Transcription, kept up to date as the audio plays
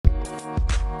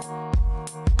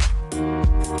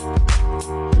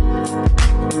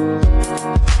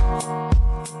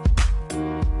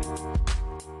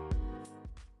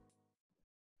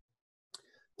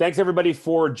Thanks everybody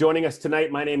for joining us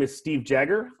tonight. My name is Steve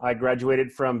Jagger. I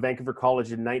graduated from Vancouver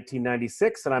College in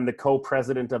 1996, and I'm the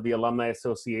co-president of the Alumni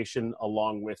Association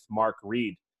along with Mark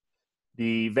Reed.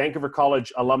 The Vancouver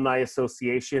College Alumni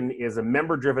Association is a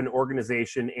member-driven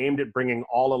organization aimed at bringing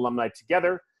all alumni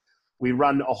together. We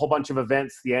run a whole bunch of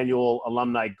events, the annual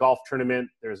alumni golf tournament,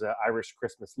 there's an Irish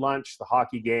Christmas lunch, the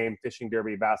hockey game, fishing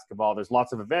derby, basketball. There's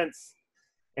lots of events.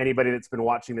 Anybody that's been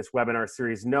watching this webinar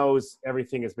series knows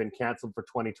everything has been canceled for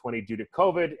 2020 due to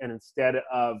COVID. And instead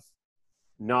of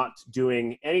not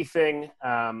doing anything,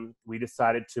 we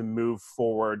decided to move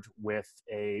forward with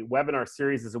a webinar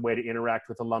series as a way to interact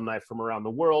with alumni from around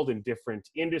the world in different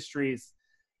industries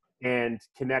and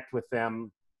connect with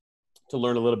them to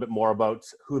learn a little bit more about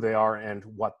who they are and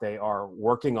what they are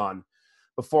working on.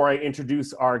 Before I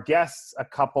introduce our guests, a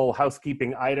couple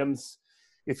housekeeping items.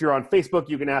 If you're on Facebook,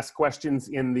 you can ask questions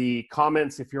in the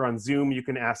comments. If you're on Zoom, you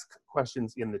can ask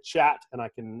questions in the chat, and I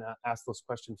can ask those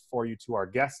questions for you to our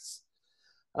guests.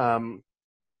 A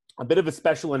bit of a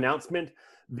special announcement.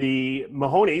 The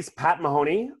Mahoney's, Pat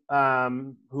Mahoney,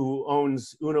 who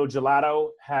owns Uno Gelato,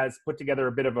 has put together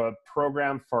a bit of a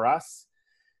program for us.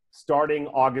 Starting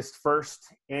August 1st,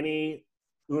 any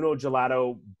Uno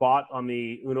Gelato bought on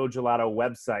the Uno Gelato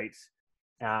website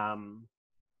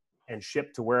and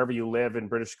shipped to wherever you live in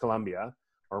British Columbia,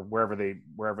 or wherever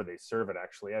they serve it.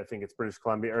 Actually, I think it's British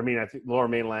Columbia. I think Lower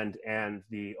Mainland and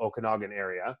the Okanagan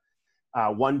area.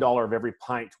 $1 of every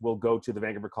pint will go to the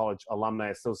Vancouver College Alumni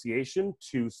Association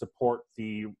to support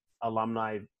the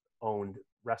alumni-owned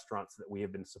restaurants that we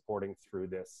have been supporting through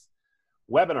this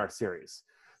webinar series.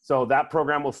 So that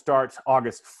program will start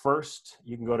August 1st.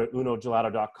 You can go to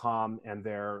unogelato.com and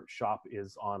their shop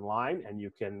is online and you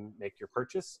can make your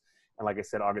purchase. And like I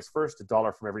said, August 1st,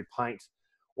 $1 from every pint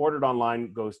ordered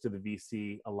online goes to the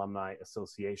VC Alumni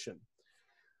Association.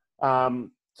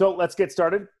 So let's get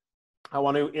started. I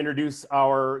want to introduce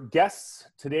our guests.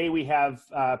 Today we have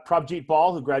Prabhjeet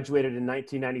Bal, who graduated in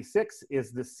 1996,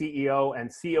 is the CEO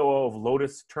and COO of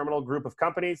Lotus Terminal Group of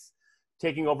Companies,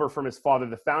 taking over from his father,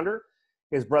 the founder.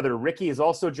 His brother Ricky is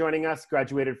also joining us,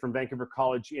 graduated from Vancouver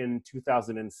College in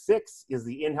 2006, is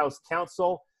the in-house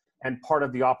counsel and part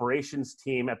of the operations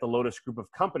team at the Lotus Group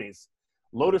of Companies.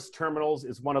 Lotus Terminals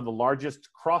is one of the largest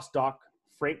cross-dock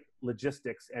freight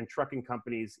logistics and trucking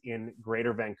companies in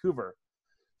Greater Vancouver.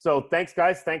 So thanks,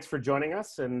 guys. Thanks for joining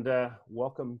us, and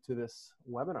welcome to this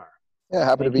webinar. Yeah,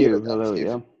 happy to be here. Hello,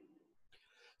 yeah.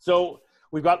 So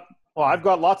I've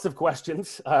got lots of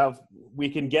questions. We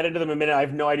can get into them in a minute. I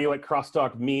have no idea what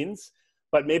cross-dock means,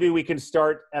 but maybe we can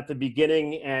start at the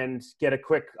beginning and get a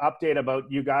quick update about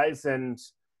you guys and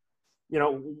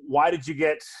why did you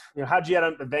how'd you get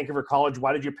out of Vancouver College?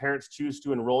 Why did your parents choose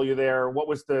to enroll you there? What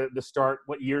was the start?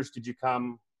 What years did you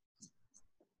come?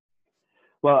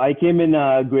 Well, I came in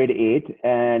grade 8,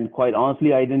 and quite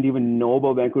honestly, I didn't even know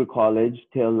about Vancouver College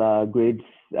till grade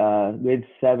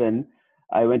 7.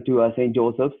 I went to St.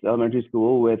 Joseph's Elementary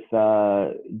School with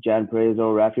Jan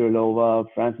Prezo, Rafi Orlova,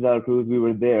 Francis L. Cruz. We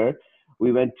were there.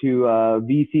 We went to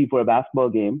VC for a basketball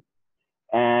game.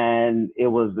 And it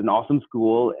was an awesome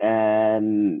school.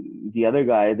 And the other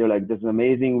guys, they're like, this is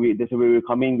amazing. This is where we're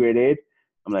coming, grade 8.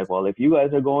 I'm like, well, if you guys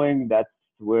are going, that's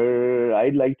where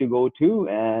I'd like to go too.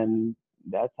 And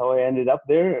that's how I ended up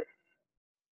there.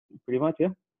 Pretty much,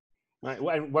 yeah.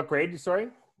 And what grade, sorry?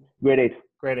 Grade 8.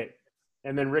 Grade 8.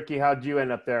 And then Ricky, how'd you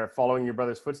end up there? Following your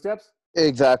brother's footsteps?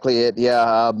 Exactly it,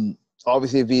 yeah.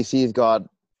 Obviously, VC's got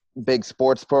big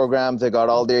sports programs. They got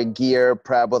all their gear.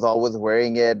 Prab was always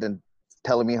wearing it and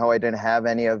telling me how I didn't have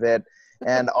any of it.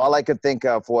 And all I could think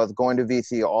of was going to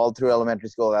VC all through elementary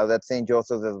school. I was at St.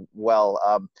 Joseph's as well.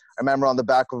 I remember on the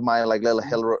back of my little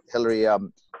Hillary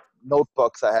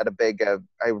notebooks, I had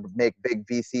I would make big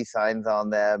VC signs on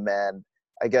them. And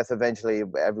I guess eventually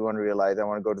everyone realized I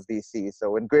want to go to VC.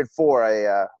 So in grade 4,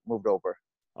 I moved over.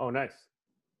 Oh, nice.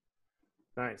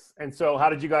 Nice. And so how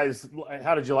did you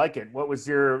like it? What was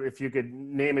if you could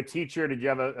name a teacher, did you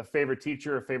have a favorite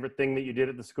teacher, a favorite thing that you did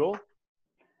at the school?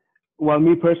 Well,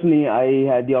 me personally,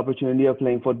 I had the opportunity of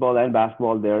playing football and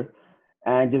basketball there,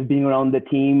 and just being around the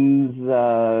teams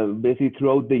basically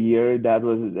throughout the year, that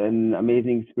was an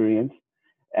amazing experience.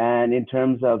 And in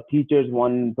terms of teachers,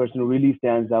 one person who really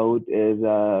stands out is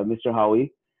Mr.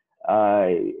 Howie.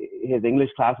 His English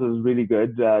class was really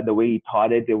good. The way he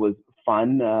taught it, it was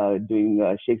fun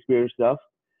doing Shakespeare stuff.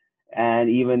 And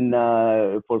even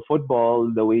for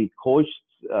football, the way he coached,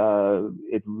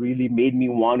 it really made me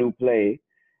want to play.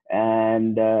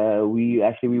 And we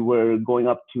were going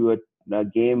up to a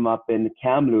game up in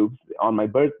Kamloops on my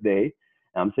birthday.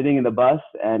 I'm sitting in the bus,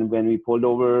 and when we pulled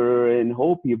over in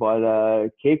Hope, he bought a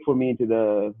cake for me into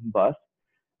the bus.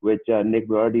 which Nick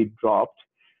Berardi dropped.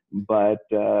 But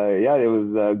yeah, it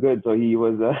was good. So he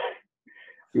was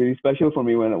really special for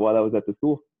me while I was at the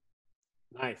school.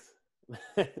 Nice.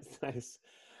 Nice.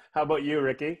 How about you,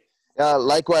 Ricky?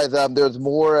 Likewise, there's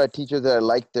more teachers that I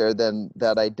liked there than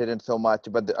that I didn't so much,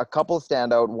 but a couple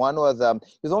stand out. One was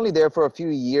he was only there for a few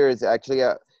years, actually.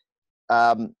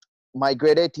 My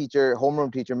grade 8 teacher,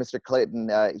 homeroom teacher, Mr. Clayton,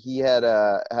 he had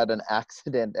an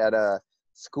accident at a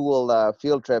school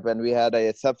field trip, and we had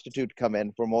a substitute come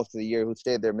in for most of the year who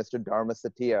stayed there, Mr. Dharma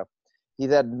Satya.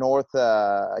 He's at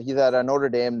he's at Notre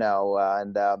Dame now,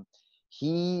 and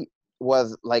he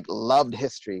was like loved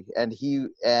history,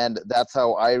 and that's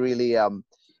how I really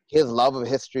his love of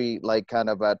history like kind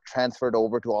of transferred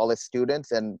over to all his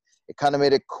students, and it kind of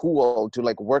made it cool to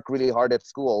like work really hard at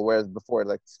school, whereas before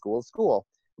like school.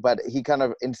 But he kind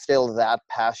of instilled that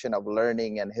passion of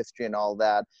learning and history and all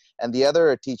that. And the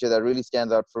other teacher that really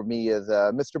stands out for me is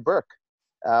Mr. Burke.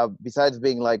 Besides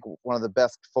being like one of the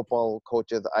best football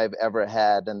coaches I've ever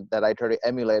had, and that I try to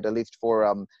emulate at least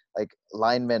for like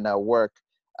lineman work,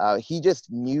 he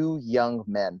just knew young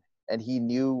men, and he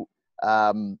knew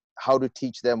how to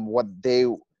teach them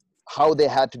how they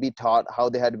had to be taught, how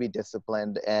they had to be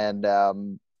disciplined, and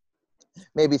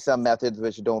maybe some methods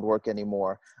which don't work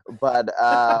anymore. But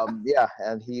yeah,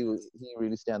 and he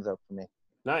really stands out for me.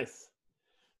 Nice.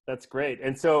 That's great.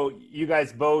 And so you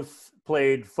guys both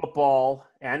played football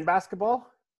and basketball?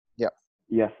 Yeah.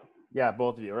 Yes. Yeah,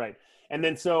 both of you, right. And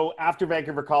then so after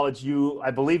Vancouver College,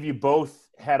 I believe you both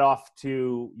head off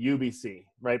to UBC,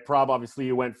 right? Prob, obviously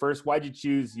you went first. Why'd you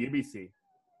choose UBC?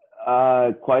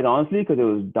 Quite honestly, because it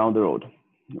was down the road.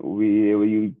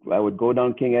 I would go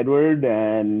down King Edward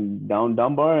and down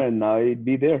Dunbar, and I'd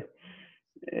be there.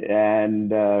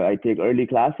 And I take early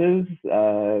classes,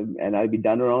 and I'd be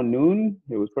done around noon.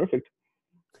 It was perfect.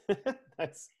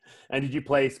 Nice. And did you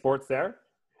play sports there?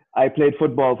 I played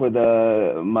football for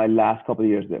my last couple of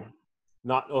years there.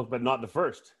 But not the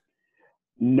first.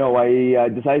 No, I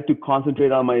decided to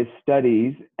concentrate on my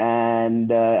studies,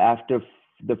 and after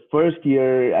the first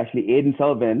year, actually, Aidan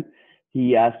Sullivan,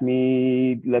 he asked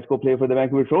me, let's go play for the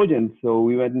Vancouver Trojans. So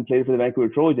we went and played for the Vancouver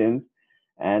Trojans,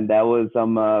 and that was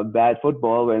some bad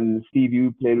football. And Steve,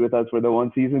 you played with us for the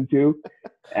one season too.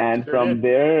 And Sure from did.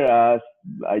 there,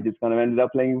 I just kind of ended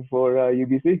up playing for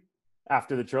UBC.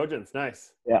 After the Trojans,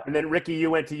 nice. Yeah. And then Ricky,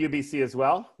 you went to UBC as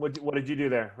well. What did you do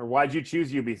there, or why did you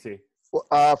choose UBC?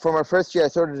 Well, for my first year, I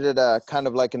sort of did a kind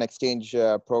of like an exchange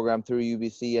program through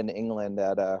UBC in England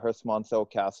at Hurstmonceau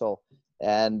Castle.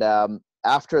 And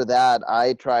after that,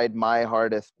 I tried my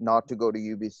hardest not to go to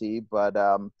UBC, but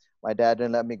my dad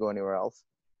didn't let me go anywhere else.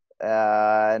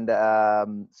 And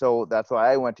so that's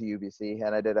why I went to UBC,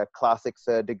 and I did a classics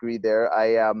degree there.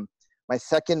 My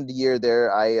second year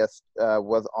there, I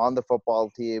was on the football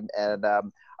team, and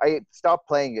I stopped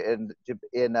playing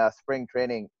in spring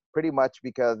training pretty much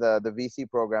because the VC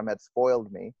program had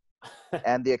spoiled me,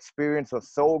 and the experience was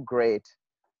so great,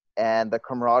 and the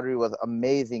camaraderie was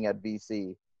amazing at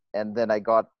VC. And then I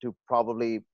got to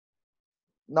probably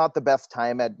not the best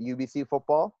time at UBC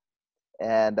football,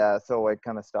 and so I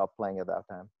kind of stopped playing at that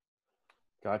time.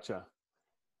 Gotcha.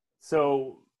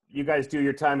 So you guys do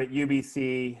your time at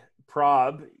UBC.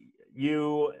 Prob,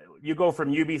 you go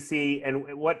from UBC,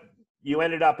 and what you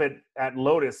ended up at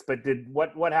Lotus, but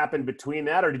what happened between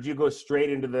that, or did you go straight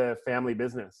into the family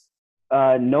business?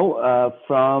 No,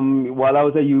 from while I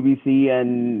was at UBC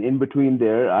and in between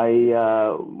there,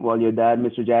 your dad,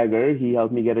 Mr. Jagger, he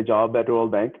helped me get a job at Royal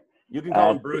Bank. You can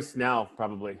call him Bruce now,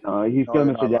 probably. He's still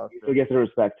Mr. Jagger, he still gets the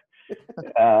respect.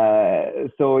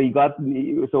 So we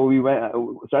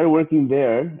started working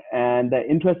there, and the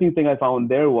interesting thing I found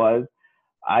there was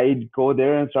I'd go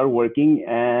there and start working,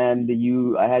 and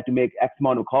I had to make X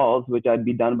amount of calls, which I'd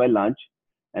be done by lunch.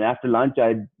 And after lunch,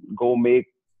 I'd go make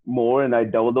more, and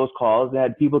I'd double those calls. I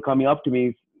had people coming up to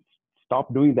me,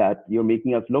 stop doing that. You're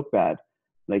making us look bad.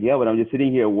 Like, yeah, but I'm just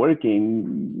sitting here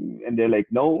working. And they're like,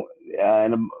 no.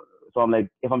 So I'm like,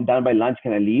 if I'm done by lunch,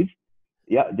 can I leave?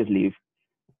 Yeah, just leave.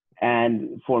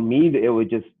 And for me, it was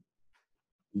just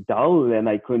dull, and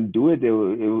I couldn't do it. It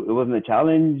wasn't a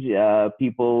challenge.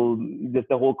 People, just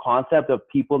the whole concept of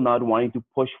people not wanting to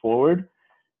push forward,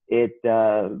 it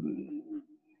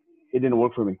didn't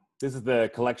work for me. This is the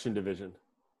collection division.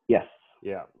 Yes.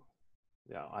 Yeah.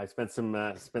 I spent some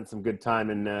good time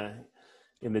in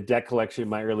the debt collection in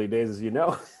my early days, as you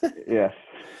know. Yes.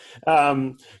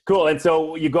 Cool. And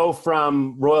so you go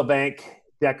from Royal Bank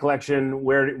debt collection.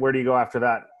 Where do you go after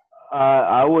that?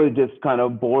 I was just kind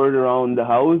of bored around the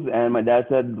house, and my dad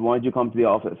said, why don't you come to the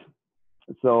office?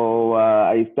 So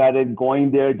I started going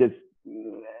there. Just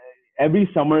every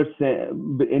summer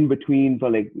in between,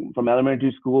 for like from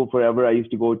elementary school forever, I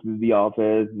used to go to the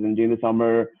office, and during the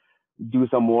summer do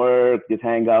some work, just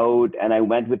hang out. And I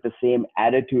went with the same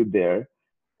attitude there.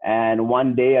 And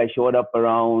one day I showed up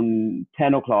around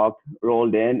 10 o'clock,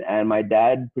 rolled in, and my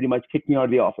dad pretty much kicked me out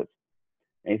of the office.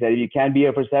 And he said, if you can't be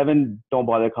here for 7, don't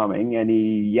bother coming. And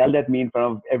he yelled at me in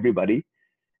front of everybody.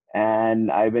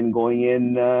 And I've been going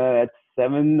in at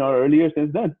 7 or earlier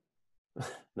since then.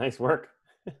 Nice work.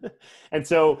 And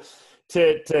so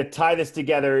to tie this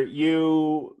together,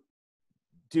 you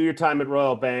do your time at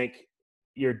Royal Bank,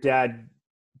 your dad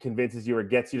convinces you or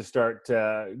gets you to start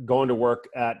going to work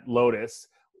at Lotus.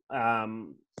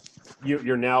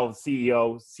 You're now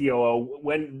CEO,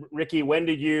 COO. Ricky, when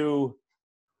did you,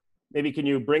 maybe can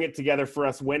you bring it together for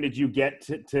us? When did you get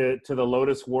to the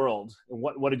Lotus world? And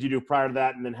what did you do prior to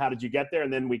that? And then how did you get there?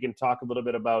 And then we can talk a little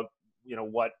bit about,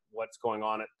 what's going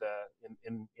on at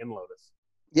in Lotus.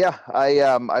 Yeah,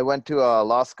 I went to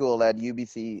law school at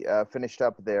UBC, finished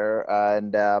up there,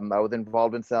 and I was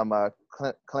involved in some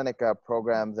clinic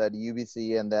programs at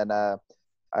UBC, and then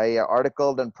I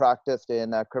articled and practiced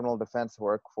in criminal defense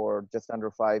work for just under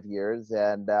 5 years,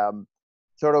 and I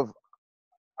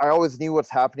always knew what's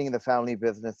happening in the family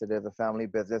business. It is a family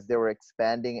business. They were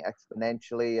expanding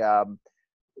exponentially.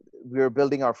 We were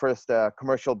building our first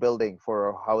commercial building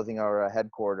for housing our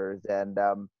headquarters, and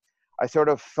I sort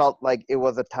of felt like it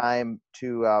was a time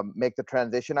to make the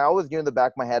transition. I always knew in the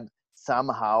back of my head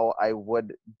somehow I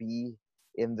would be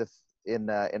in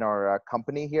our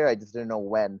company here. I just didn't know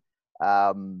when,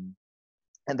 and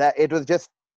that it just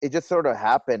sort of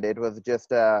happened. It was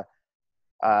just a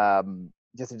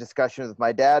discussion with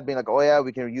my dad, being like, "Oh yeah,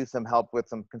 we can use some help with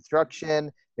some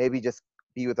construction. Maybe just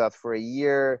be with us for a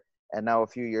year." And now a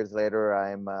few years later,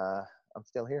 I'm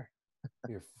still here.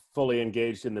 You're fully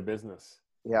engaged in the business.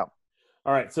 Yeah.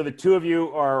 All right. So the two of you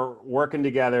are working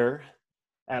together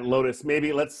at Lotus.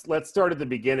 Maybe let's start at the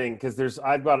beginning, because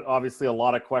I've got obviously a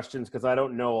lot of questions because I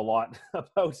don't know a lot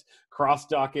about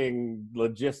cross-docking,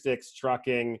 logistics,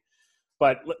 trucking.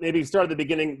 But maybe start at the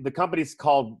beginning. The company's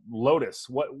called Lotus.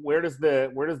 Where does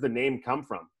the name come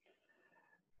from?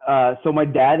 So my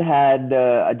dad had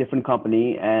a different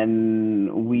company,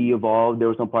 and we evolved. There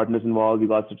were some partners involved. We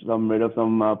got rid of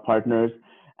some partners.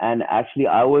 And actually,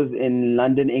 I was in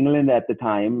London, England at the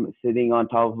time, sitting on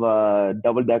top of a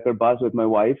double-decker bus with my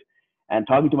wife and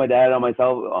talking to my dad on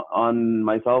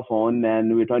my cell phone. And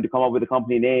we were trying to come up with a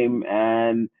company name.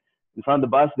 And in front of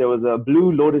the bus, there was a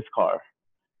blue Lotus car.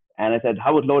 And I said,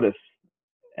 "How about Lotus?"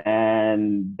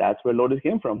 And that's where Lotus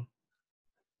came from.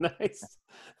 Nice.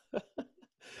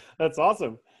 That's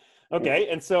awesome. Okay.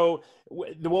 And so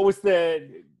what was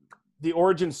the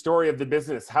origin story of the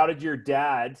business? How did your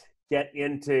dad get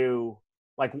into,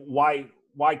 like, why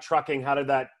trucking? How did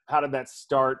that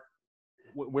start?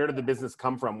 Where did the business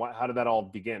come from? How did that all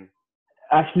begin?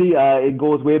 Actually, it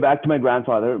goes way back to my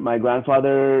grandfather. My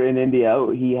grandfather in India,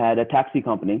 he had a taxi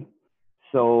company.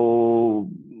 So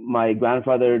my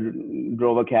grandfather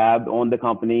drove a cab, owned the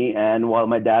company. And while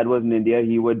my dad was in India,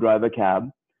 he would drive a cab.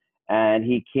 And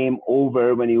he came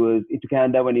over when he was into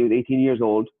Canada when he was 18 years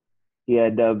old. He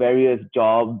had various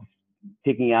jobs,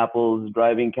 picking apples,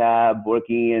 driving cab,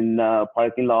 working in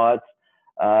parking lots.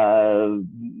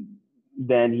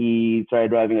 Then he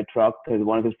started driving a truck because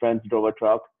one of his friends drove a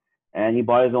truck, and he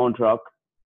bought his own truck.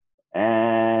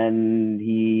 And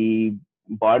he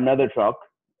bought another truck.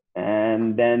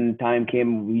 And then time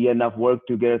came, he had enough work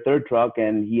to get a third truck,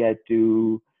 and he had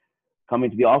to come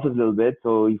into the office a little bit.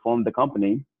 So he formed the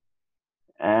company.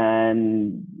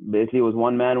 And basically it was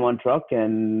one man, one truck,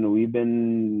 and we've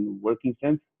been working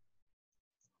since.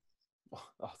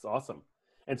 That's awesome.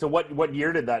 And so what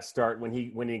year did that start when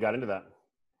he got into that?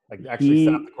 Like actually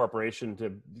set up the corporation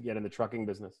to get in the trucking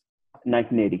business?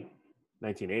 1980.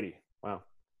 1980. Wow.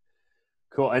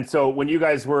 Cool. And so when you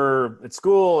guys were at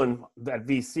school and at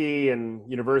VC and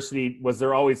university, was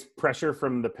there always pressure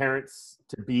from the parents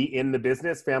to be in the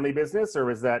business, family business, or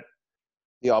was that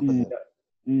the opposite?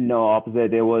 No,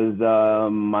 opposite. It was,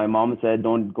 my mom said,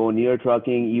 don't go near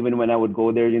trucking. Even when I would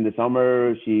go there in the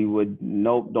summer, she would,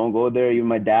 nope, don't go there. Even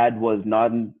my dad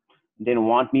didn't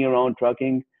want me around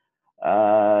trucking.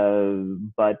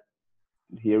 But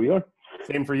here we are.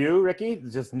 Same for you, Ricky?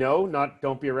 Just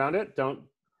don't be around it. Don't.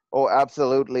 Oh,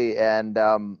 absolutely. And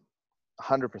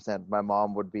 100%. My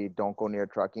mom would be, don't go near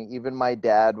trucking. Even my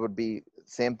dad would be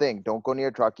same thing. Don't go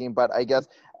near trucking. But I guess,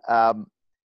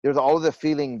 there's always a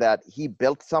feeling that he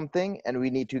built something and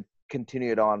we need to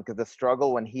continue it on, because the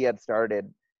struggle when he had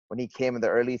started, when he came in the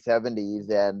early 70s,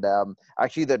 and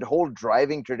actually the whole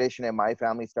driving tradition in my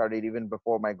family started even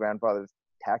before my grandfather's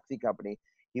taxi company.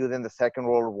 He was in the Second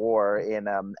World War in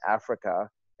Africa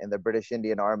in the British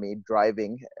Indian Army,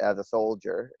 driving as a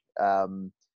soldier.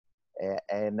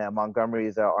 And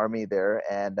Montgomery's army there,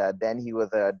 and then he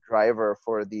was a driver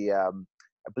for the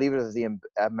I believe it was the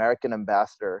American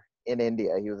ambassador in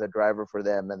India. He was a driver for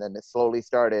them, and then it slowly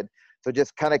started. So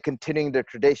just kind of continuing the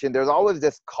tradition. There's always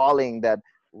this calling that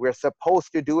we're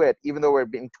supposed to do it, even though we're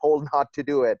being told not to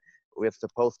do it. We're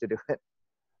supposed to do it.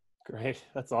 Great.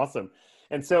 That's awesome.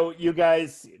 And so you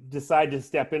guys decide to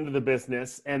step into the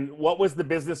business. And what was the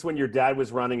business when your dad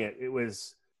was running it? It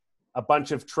was a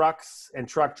bunch of trucks and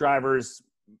truck drivers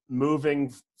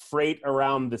moving freight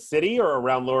around the city or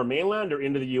around Lower Mainland or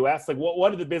into the US? Like what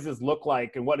did the business look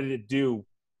like and what did it do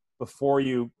before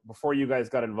you guys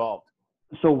got involved?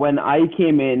 So when I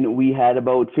came in, we had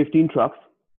about 15 trucks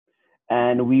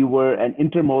and we were an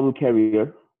intermodal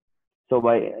carrier. So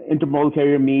by intermodal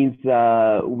carrier means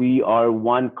we are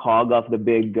one cog of the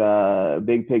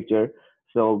big picture.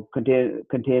 So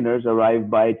containers arrive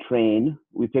by train.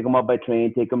 We pick them up by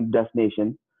train, take them to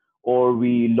destination, or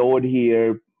we load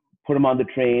here, put them on the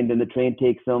train, then the train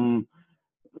takes them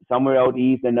somewhere out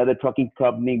east. Another trucking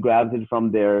company grabs it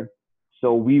from there.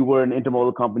 So we were an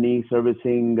intermodal company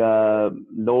servicing the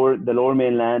Lower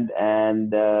Mainland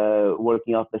and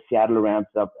working off the Seattle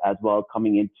ramps up as well,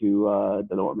 coming into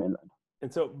the Lower Mainland.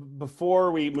 And so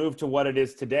before we move to what it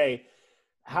is today,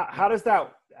 how does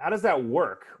that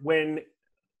work when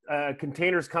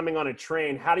containers coming on a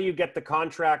train? How do you get the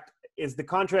contract? Is the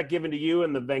contract given to you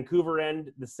in the Vancouver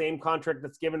end the same contract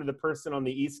that's given to the person on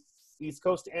the East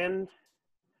Coast end?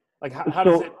 Like how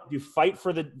does it? Do you fight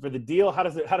for the deal? How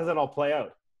does that all play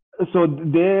out? So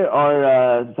there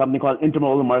are something called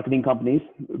intermodal marketing companies.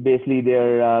 Basically,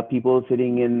 they're people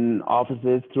sitting in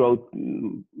offices throughout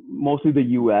mostly the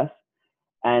U.S.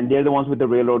 and they're the ones with the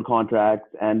railroad contracts,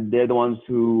 and they're the ones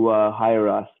who hire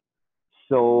us.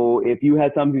 So if you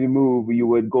had something to move, you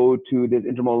would go to this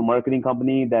intermodal marketing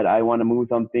company that I want to move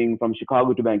something from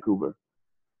Chicago to Vancouver.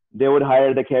 They would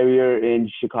hire the carrier in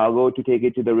Chicago to take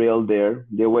it to the rail there.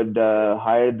 They would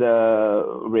hire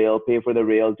the rail, pay for the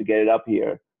rail to get it up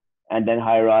here, and then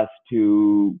hire us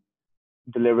to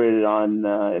deliver it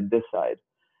on this side.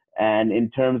 And in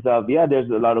terms of, there's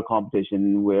a lot of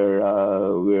competition where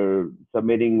we're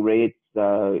submitting rates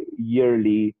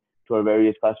yearly to our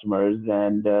various customers,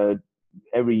 and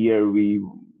every year we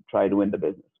try to win the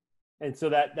business. And so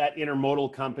that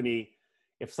intermodal company,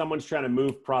 if someone's trying to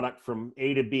move product from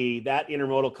A to B, that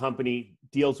intermodal company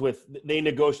deals with, they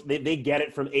negotiate, they get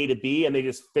it from A to B and they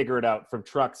just figure it out from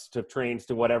trucks to trains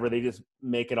to whatever. They just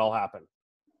make it all happen.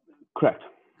 Correct.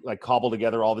 Like cobble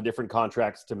together all the different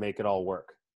contracts to make it all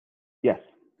work. Yes.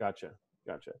 Gotcha.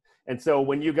 And so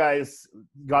when you guys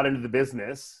got into the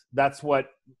business, that's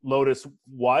what Lotus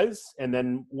was. And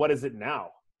then what is it now?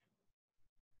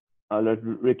 I'll let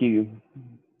Ricky.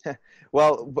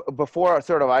 Well, before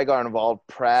sort of I got involved,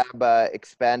 Prab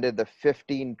expanded the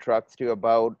 15 trucks to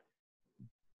about,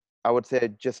 I would say,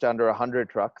 just under 100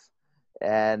 trucks,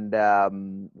 and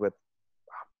with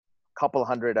a couple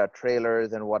hundred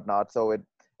trailers and whatnot. So it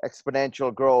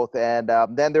exponential growth, and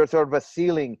then there's sort of a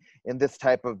ceiling in this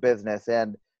type of business.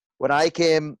 And when I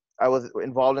came, I was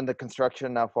involved in the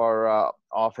construction of our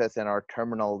office and our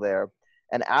terminal there.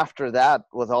 And after that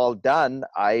was all done,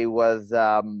 I was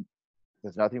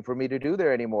there's nothing for me to do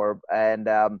there anymore, and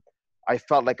I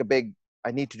felt like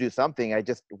I need to do something. I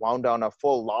just wound down a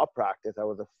full law practice. I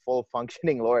was a full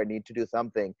functioning lawyer. I need to do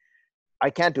something. I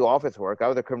can't do office work. I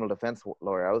was a criminal defense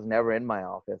lawyer. I was never in my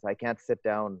office. I can't sit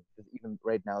down. Even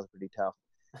right now is pretty tough.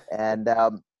 And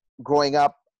growing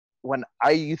up, when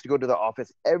I used to go to the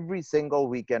office every single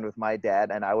weekend with my dad,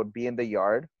 and I would be in the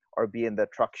yard or be in the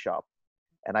truck shop.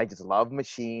 And I just love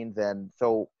machines. And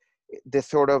so this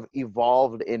sort of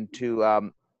evolved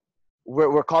into,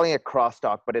 we're calling it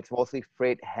cross-dock, but it's mostly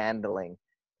freight handling,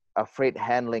 a freight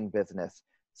handling business.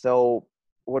 So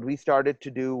what we started to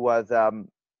do was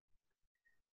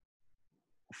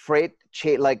freight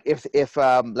like if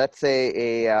let's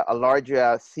say a large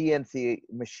CNC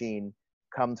machine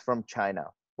comes from China.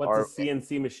 What's a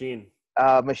CNC machine?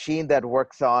 A machine that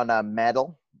works on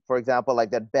metal, for example,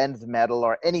 like that bends metal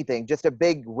or anything, just a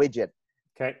big widget.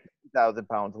 Okay. 1,000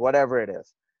 pounds, whatever it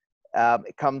is.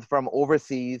 It comes from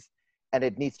overseas and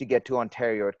it needs to get to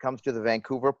Ontario. It comes to the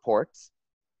Vancouver ports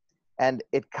and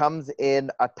it comes in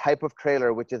a type of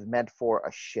trailer which is meant for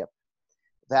a ship.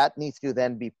 That needs to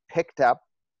then be picked up,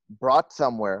 brought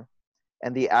somewhere,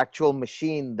 and the actual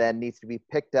machine then needs to be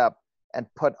picked up and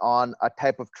put on a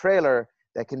type of trailer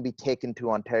that can be taken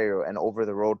to Ontario, an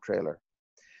over-the-road trailer.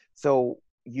 So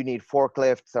you need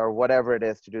forklifts or whatever it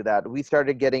is to do that. We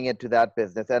started getting into that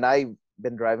business, and I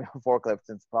been driving a forklift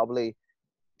since probably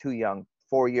too young,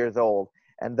 4 years old.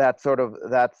 And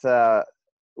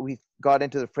we got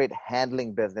into the freight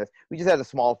handling business. We just had a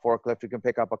small forklift. We can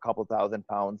pick up a couple thousand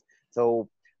pounds. So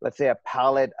let's say a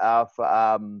pallet of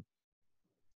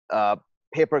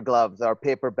paper gloves or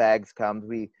paper bags comes.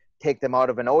 We take them out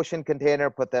of an ocean container,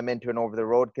 put them into an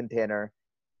over-the-road container.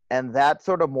 And that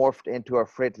sort of morphed into a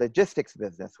freight logistics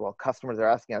business. Well, customers are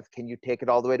asking us, can you take it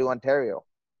all the way to Ontario?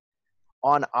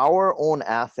 On our own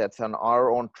assets, on our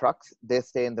own trucks, they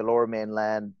stay in the lower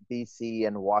mainland, BC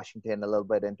and Washington, a little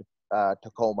bit into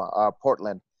Tacoma,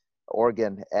 Portland,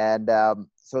 Oregon. And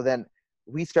so then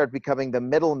we start becoming the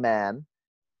middleman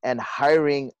and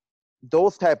hiring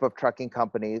those type of trucking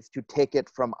companies to take it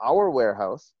from our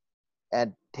warehouse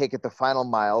and take it the final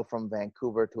mile from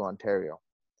Vancouver to Ontario.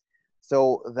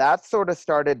 So that sort of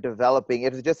started developing.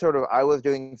 It was just sort of, I was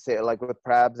doing, like with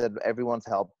Prabs and everyone's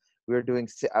help, I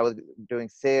was doing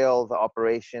sales,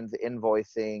 operations,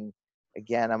 invoicing.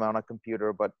 Again, I'm on a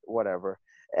computer, but whatever.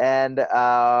 And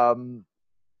that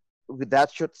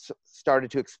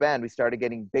started to expand. We started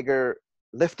getting bigger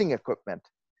lifting equipment.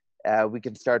 We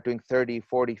can start doing 30,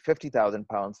 40, 50,000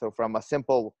 pounds. So from a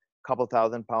simple couple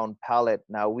thousand pound pallet,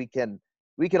 now we can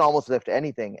almost lift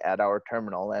anything at our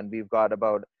terminal. And we've got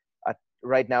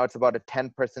right now it's about a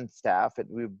 10-person staff.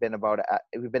 We've been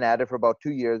at it for about 2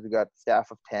 years. We've got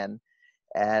staff of 10.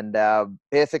 And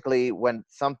basically when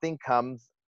something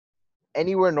comes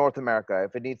anywhere in North America,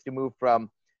 if it needs to move from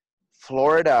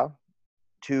Florida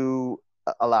to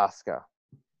Alaska,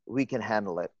 we can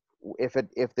handle it.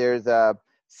 If there's a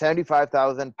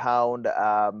 75,000 pound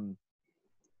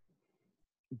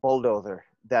bulldozer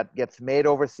that gets made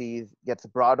overseas, gets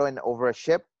brought in over a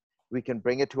ship, we can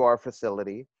bring it to our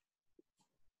facility,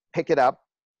 pick it up,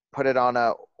 put it on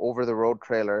a over-the-road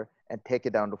trailer, and take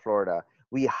it down to Florida.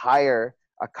 We hire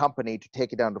a company to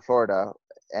take it down to Florida,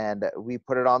 and we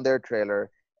put it on their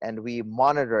trailer, and we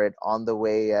monitor it on the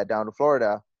way down to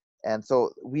Florida. And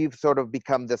so we've sort of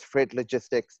become this freight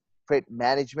logistics, freight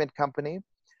management company,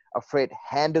 a freight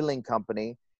handling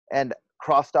company, and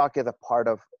Crossdock is a part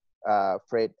of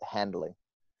freight handling.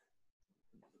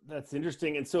 That's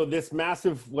interesting. And so this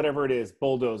massive, whatever it is,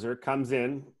 bulldozer comes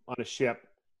in on a ship.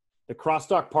 The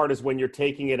cross-dock part is when you're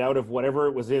taking it out of whatever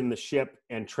it was in the ship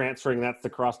and transferring. That's the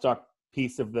cross-dock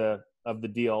piece of the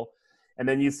deal. And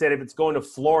then you said if it's going to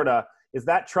Florida, is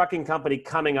that trucking company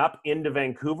coming up into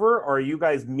Vancouver, or are you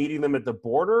guys meeting them at the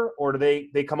border, or do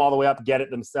they come all the way up, get it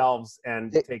themselves,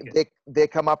 and take it? They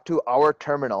come up to our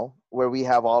terminal where we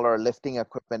have all our lifting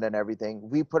equipment and everything.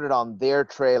 We put it on their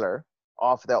trailer,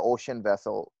 off the ocean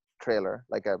vessel trailer,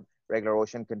 like a regular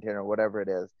ocean container, whatever it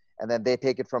is. And then they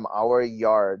take it from our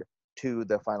yard to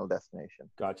the final destination.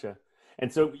 Gotcha.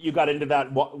 And so you got into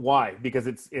that. Why? Because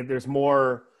there's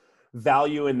more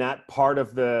value in that part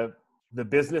of the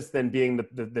business than being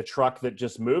the truck that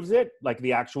just moves it. Like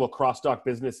the actual cross-dock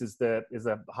business is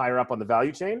a higher up on the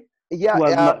value chain. Yeah.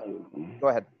 Go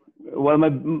ahead. Well,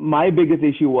 my biggest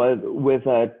issue was with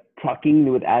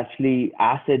trucking, with actually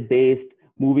asset-based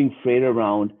moving freight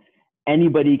around.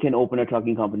 Anybody can open a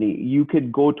trucking company. You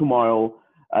could go tomorrow.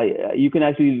 You can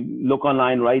actually look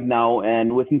online right now,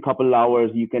 and within a couple of hours,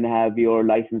 you can have your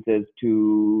licenses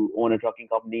to own a trucking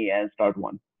company and start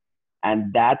one.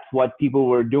 And that's what people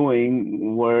were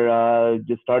doing, were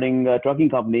just starting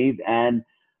trucking companies. And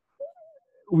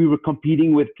we were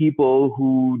competing with people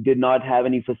who did not have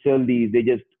any facilities. They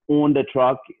just owned a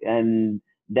truck, and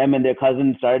them and their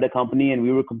cousins started a company, and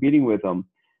we were competing with them.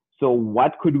 So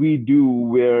what could we do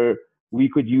where we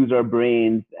could use our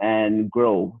brains and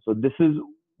grow? So this is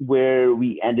where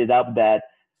we ended up, that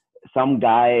some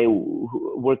guy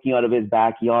working out of his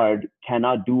backyard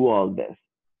cannot do all this.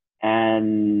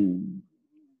 And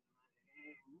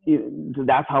so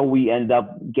that's how we ended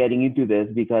up getting into this,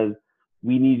 because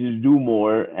we needed to do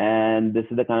more. And this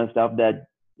is the kind of stuff that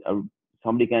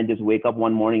somebody can just wake up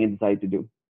one morning and decide to do.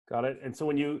 Got it. And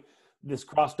so this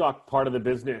cross-dock part of the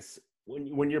business,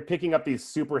 when you're picking up these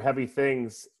super heavy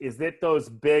things, is it those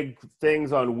big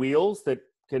things on wheels that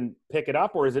can pick it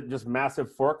up, or is it just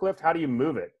massive forklift? How do you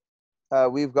move it?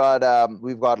 We've got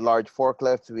large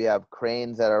forklifts. We have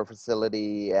cranes at our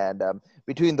facility, and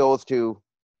between those two,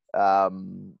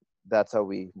 that's how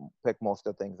we pick most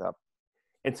of things up.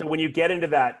 And so when you get into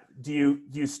that, do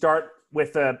you start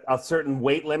with a certain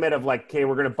weight limit of like, okay,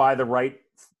 we're going to buy the right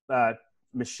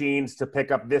machines to pick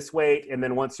up this weight, and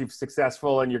then once you're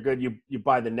successful and you're good, you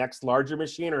buy the next larger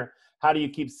machine? Or how do you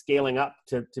keep scaling up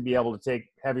to be able to take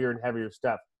heavier and heavier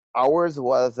stuff? Ours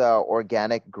was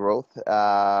organic growth.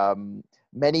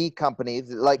 Many companies,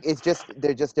 like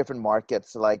they're just different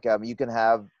markets. Like you can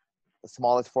have the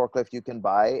smallest forklift you can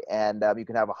buy, and you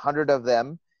can have 100 of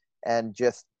them and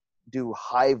just do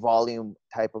high volume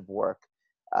type of work.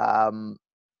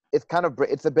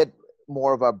 It's a bit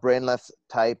more of a brainless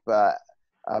type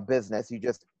business. You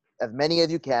just, as many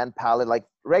as you can, like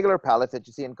regular pallets that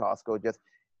you see in Costco, just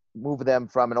move them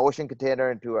from an ocean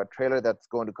container into a trailer that's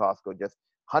going to Costco, just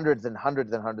hundreds and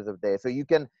hundreds and hundreds of days. So you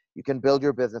can build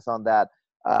your business on that.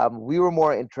 We were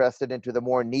more interested into the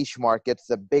more niche markets,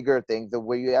 the bigger things,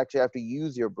 where you actually have to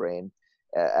use your brain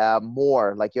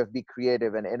more, like you have to be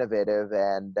creative and innovative.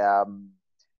 And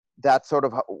that's sort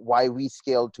of why we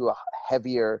scaled to a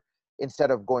heavier,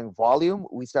 instead of going volume,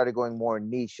 we started going more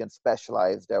niche and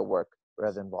specialized work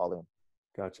rather than volume.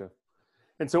 Gotcha.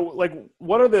 And so, like,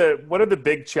 what are the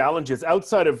big challenges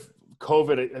outside of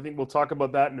COVID? I think we'll talk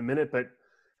about that in a minute, but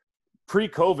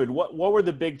pre-COVID, what were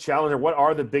the big challenges, or what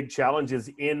are the big challenges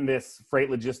in this freight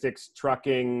logistics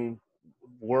trucking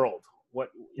world?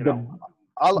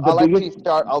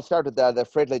 I'll start with the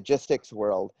freight logistics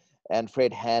world and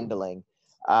freight handling.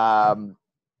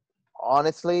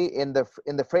 Honestly, in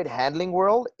the freight handling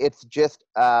world, it's just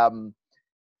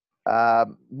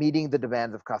meeting the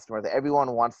demands of customers.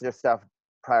 Everyone wants their stuff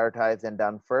prioritized and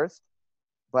done first,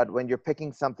 but when you're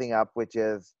picking something up which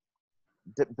is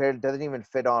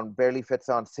barely fits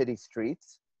on city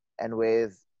streets and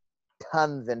weighs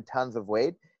tons and tons of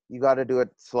weight, you got to do it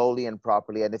slowly and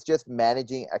properly. And it's just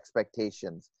managing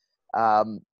expectations.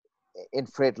 In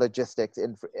freight logistics,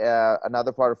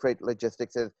 another part of freight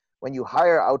logistics is when you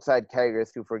hire outside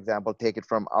carriers to, for example, take it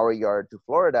from our yard to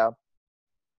Florida,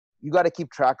 you got to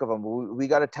keep track of them. We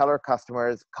got to tell our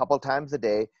customers a couple times a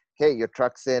day, okay, your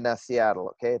truck's in Seattle,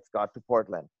 okay, it's got to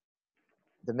Portland.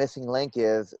 The missing link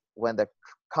is when the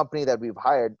company that we've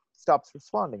hired stops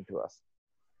responding to us.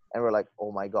 And we're like,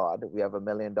 oh my God, we have $1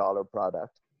 million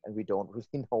product and we don't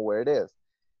really know where it is.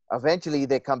 Eventually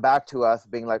they come back to us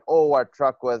being like, oh, our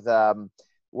truck was,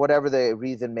 whatever the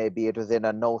reason may be, it was in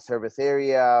a no service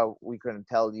area, we couldn't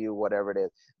tell you, whatever it is.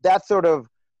 That's sort of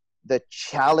the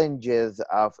challenges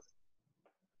of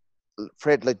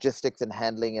freight logistics and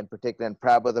handling in particular. And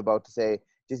Prab was about to say,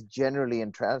 just generally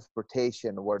in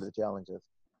transportation, what are the challenges?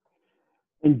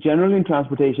 Generally in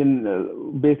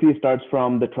transportation, basically starts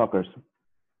from the truckers.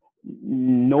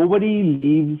 Nobody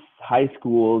leaves high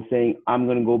school saying, I'm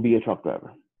going to go be a truck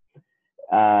driver.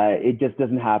 It just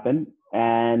doesn't happen.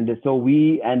 And so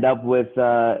we end up with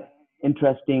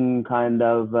interesting kind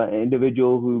of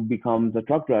individual who becomes a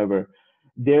truck driver.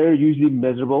 They're usually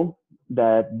miserable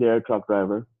that they're a truck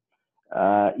driver,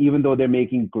 even though they're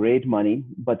making great money,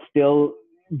 but still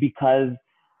because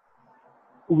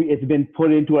it's been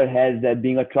put into our heads that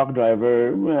being a truck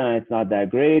driver, it's not that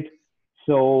great.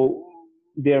 So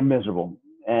they're miserable.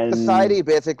 And society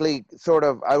basically sort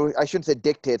of, I shouldn't say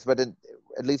dictates, but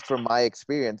at least from my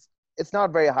experience, it's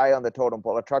not very high on the totem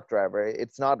pole, a truck driver.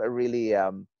 It's not a really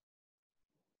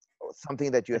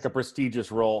something that you... Like a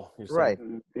prestigious role. Right.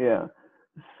 Yeah.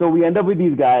 So we end up with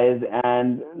these guys,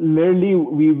 and literally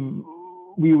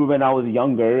we were, when I was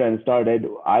younger and started,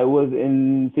 I was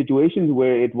in situations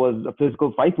where it was a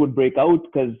physical fight would break out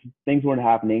because things weren't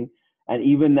happening. And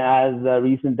even as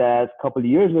recent as a couple of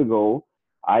years ago,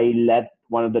 I let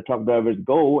one of the truck drivers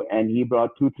go, and he brought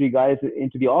 2-3 guys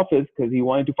into the office because he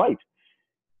wanted to fight.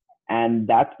 And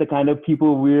that's the kind of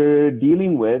people we're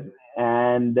dealing with,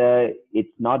 and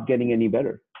it's not getting any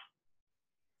better.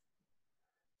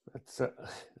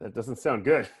 That doesn't sound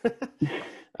good.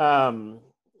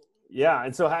 Yeah,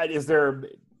 and so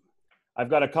I've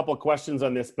got a couple of questions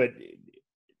on this, but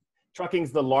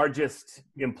trucking's the largest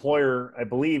employer, I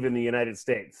believe, in the United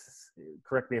States.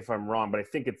 Correct me if I'm wrong, but I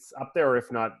think it's up there, or if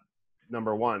not,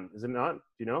 number one. Is it not? Do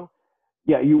you know?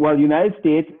 Yeah, United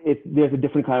States, there's a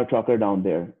different kind of trucker down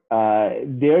there.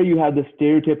 There you have the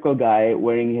stereotypical guy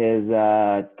wearing his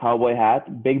cowboy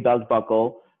hat, big belt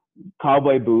buckle,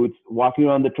 cowboy boots, walking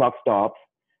around the truck stops.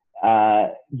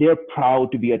 They're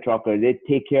proud to be a trucker. They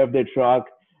take care of their truck.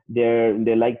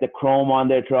 They like the chrome on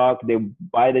their truck. They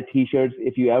buy the T-shirts.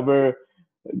 If you ever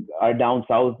are down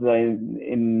south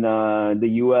in the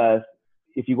U.S.,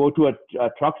 if you go to a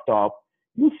truck stop,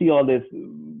 you'll see all this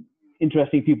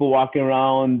interesting people walking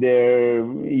around. Their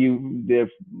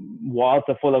walls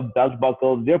are full of belt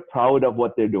buckles. They're proud of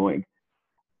what they're doing.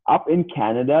 Up in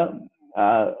Canada,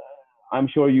 I'm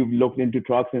sure you've looked into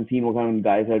trucks and seen what kind of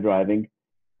guys are driving.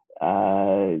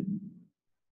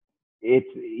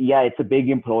 It's a big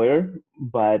employer,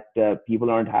 but people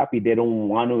aren't happy. They don't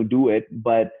want to do it,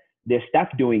 but they're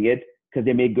stuck doing it because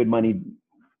they make good money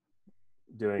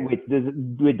doing it.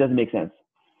 Which doesn't make sense.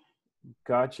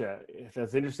 Gotcha.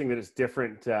 That's interesting that it's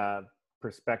different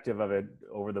perspective of it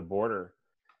over the border.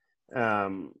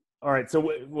 All right.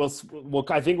 So we'll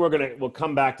I think we'll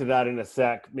come back to that in a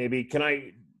sec. Maybe can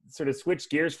I sort of switch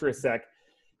gears for a sec?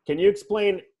 Can you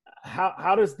explain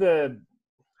how does the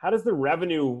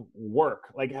revenue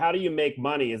work? Like, how do you make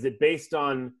money? Is it based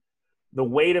on the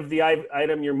weight of the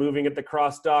item you're moving at the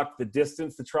cross dock, the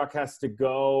distance the truck has to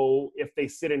go, if they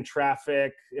sit in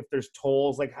traffic, if there's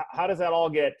tolls? Like, how does that all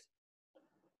get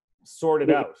sorted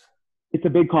out? It's a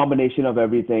big combination of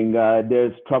everything.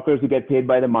 There's truckers who get paid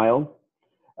by the mile,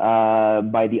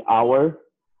 by the hour,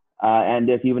 and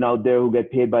there's even out there who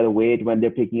get paid by the weight. When they're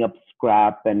picking up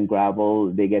scrap and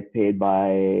gravel, they get paid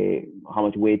by how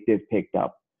much weight they've picked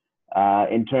up.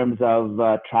 In terms of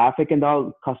traffic and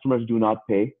all, customers do not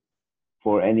pay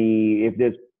for any. If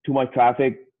there's too much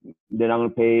traffic, they're not going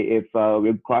to pay. If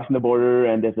we're crossing the border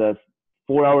and there's a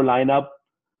 4-hour lineup,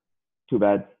 too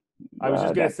bad. I was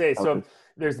just going to say, so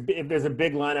if there's a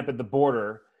big lineup at the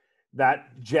border, that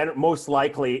most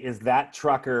likely is that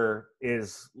trucker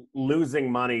is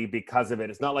losing money because of it.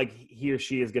 It's not like he or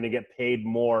she is going to get paid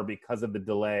more because of the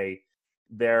delay.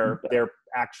 They're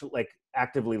actually like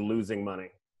actively losing money.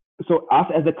 So us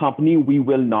as a company, we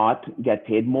will not get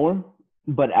paid more,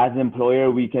 but as an employer,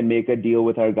 we can make a deal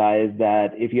with our guys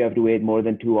that if you have to wait more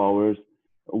than 2 hours,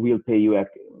 we'll pay you X.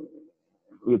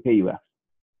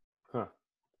 Huh.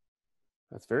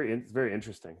 That's very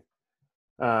interesting.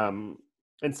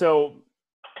 And so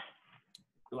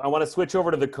I want to switch over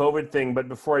to the COVID thing, but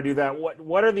before I do that,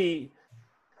 what are the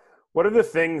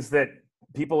things that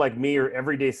people like me or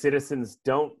everyday citizens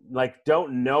don't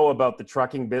know about the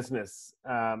trucking business?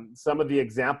 Some of the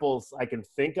examples I can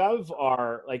think of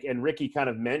are like, and Ricky kind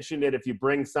of mentioned it, if you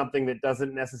bring something that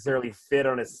doesn't necessarily fit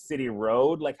on a city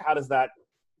road, like how does that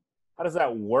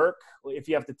work? If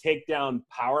you have to take down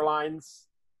power lines?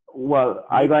 Well,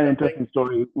 I got an interesting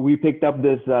story. We picked up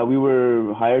this, we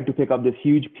were hired to pick up this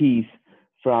huge piece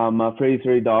from Fraser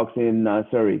Surrey Docks in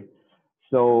Surrey.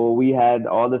 So we had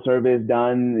all the surveys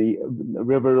done. The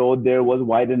river road there was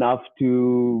wide enough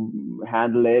to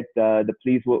handle it. The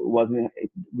police wasn't,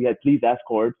 we had police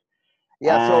escorts.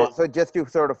 Yeah, so just to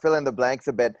sort of fill in the blanks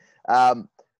a bit,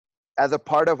 as a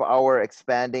part of our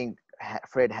expanding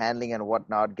freight handling and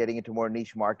whatnot, getting into more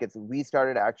niche markets, we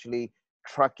started actually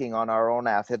trucking on our own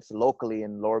assets locally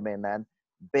in Lower Mainland,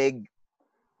 big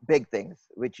things,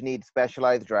 which need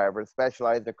specialized drivers,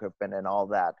 specialized equipment and all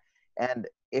that. And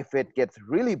if it gets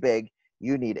really big,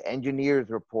 you need engineers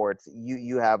reports.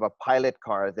 You have a pilot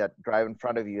car that drive in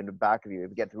front of you and the back of you.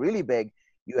 If it gets really big,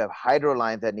 you have hydro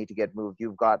lines that need to get moved.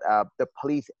 You've got the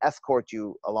police escort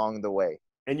you along the way.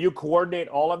 And you coordinate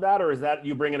all of that, or is that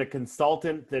you bring in a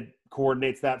consultant that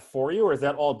coordinates that for you, or is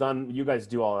that all done? You guys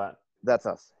do all that? That's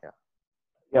us. Yeah.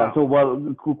 Yeah. Wow. So,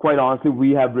 well, quite honestly,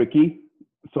 we have Ricky.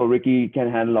 So Ricky can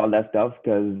handle all that stuff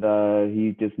because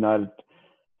he's just not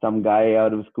some guy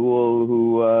out of school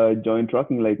who joined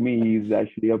trucking like me. He's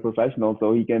actually a professional,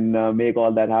 so he can make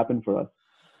all that happen for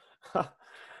us.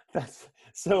 That's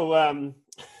so,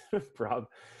 Rob.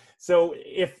 So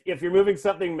if you're moving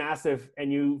something massive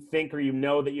and you think or you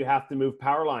know that you have to move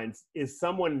power lines, is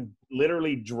someone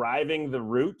literally driving the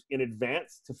route in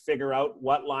advance to figure out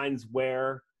what lines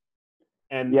where?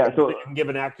 And yeah, so they can give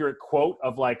an accurate quote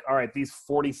of like, all right, these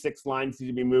 46 lines need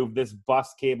to be moved. This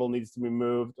bus cable needs to be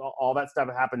moved. All that stuff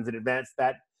happens in advance.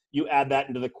 That you add that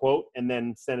into the quote and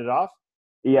then send it off.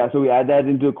 Yeah, so we add that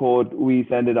into a quote, we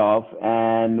send it off,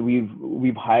 and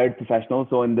we've hired professionals.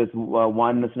 So in this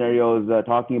one scenario I was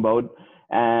talking about,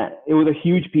 it was a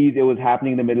huge piece. It was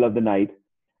happening in the middle of the night,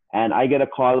 and I get a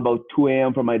call about 2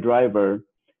 a.m. from my driver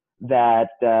that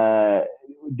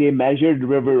they measured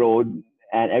River Road.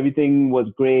 And everything was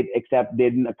great, except they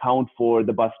didn't account for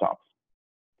the bus stops.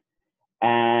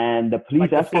 And the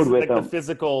police escort with them. The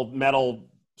physical metal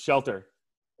shelter.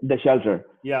 The shelter.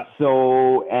 Yeah.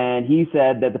 So, and he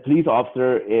said that the police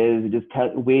officer is just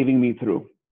waving me through.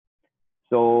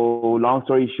 So, long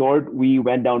story short, we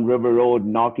went down River Road,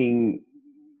 knocking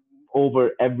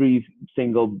over every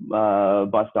single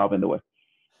bus stop in the way.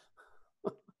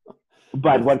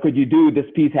 But what could you do? This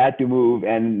piece had to move,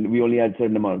 and we only had a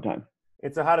certain amount of time.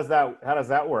 And so how does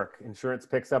that work? Insurance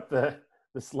picks up the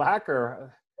slack,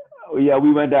 or? Yeah,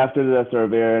 we went after the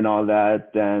surveyor and all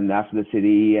that, and after the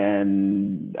city,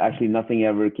 and actually nothing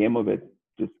ever came of it.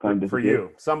 Just kind of for you.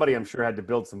 Somebody, I'm sure, had to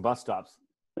build some bus stops.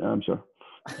 I'm sure.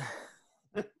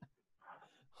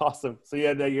 Awesome. So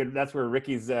that's where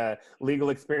Ricky's legal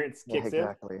experience kicks in.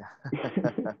 Exactly.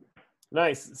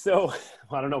 Nice. So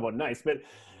I don't know about nice, but.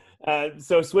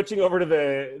 So switching over to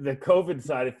the COVID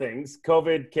side of things,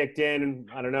 COVID kicked in,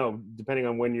 I don't know, depending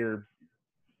on when you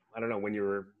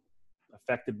were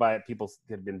affected by it. People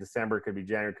could have been December, could be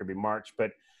January, could be March,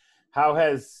 but How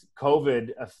has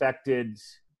COVID affected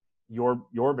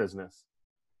your business?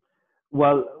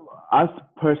 Well, us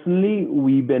personally,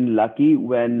 we've been lucky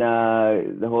when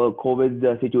the whole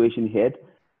COVID situation hit.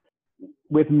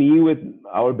 With me, with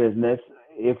our business,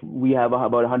 if we have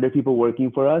about 100 people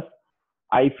working for us,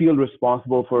 I feel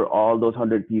responsible for all those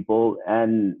 100 people.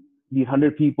 And these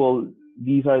 100 people,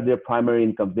 these are their primary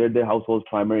income. They're their household's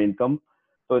primary income.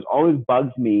 So it always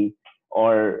bugs me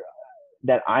or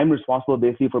that I'm responsible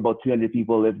basically for about 300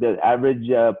 people. If the average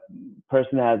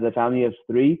person has a family of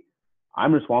three,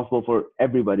 I'm responsible for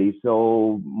everybody.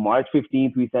 So March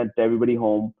 15th, we sent everybody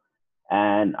home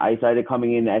and I started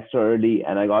coming in extra early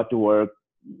and I got to work,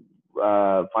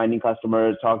 finding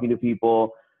customers, talking to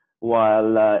people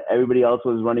while everybody else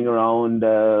was running around,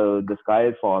 the sky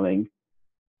is falling.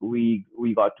 We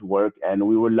got to work and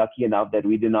we were lucky enough that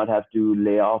we did not have to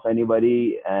lay off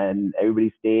anybody and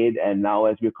everybody stayed. And now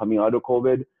as we're coming out of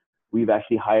COVID, we've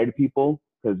actually hired people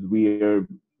because we are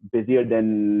busier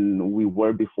than we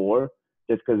were before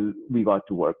just because we got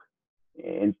to work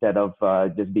instead of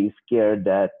just being scared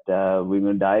that we're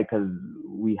going to die because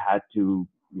we had to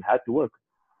work.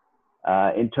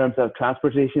 In terms of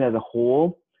transportation as a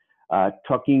whole,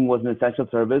 trucking was an essential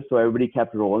service, so everybody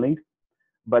kept rolling.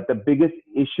 But the biggest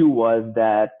issue was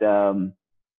that,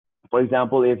 for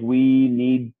example, if we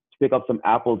need to pick up some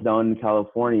apples down in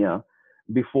California,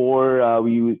 before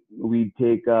we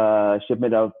take a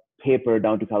shipment of paper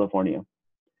down to California,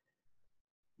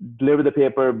 deliver the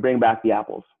paper, bring back the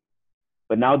apples.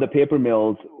 But now the paper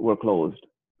mills were closed.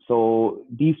 So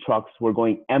these trucks were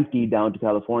going empty down to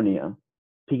California,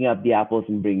 picking up the apples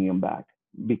and bringing them back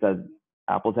because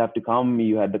apples have to come.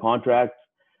 You had the contracts.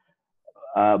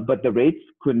 But the rates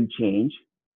couldn't change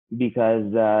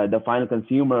because the final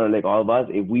consumer, like all of us,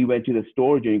 if we went to the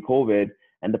store during COVID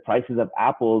and the prices of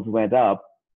apples went up,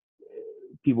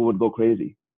 people would go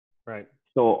crazy. Right.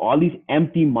 So all these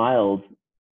empty miles,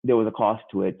 there was a cost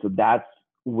to it. So that's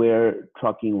where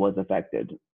trucking was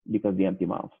affected because of the empty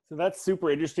miles. So that's super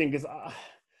interesting because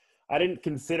I didn't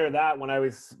consider that when I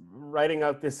was writing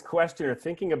out this question or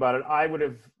thinking about it.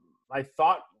 I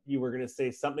thought you were going to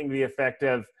say something to the effect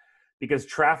of, because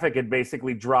traffic had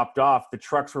basically dropped off, the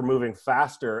trucks were moving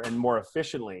faster and more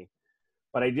efficiently.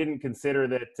 But I didn't consider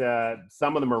that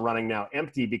some of them are running now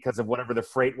empty because of whatever the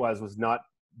freight was not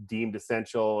deemed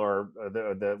essential, or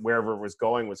the wherever it was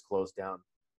going was closed down.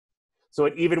 So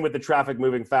even with the traffic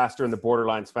moving faster and the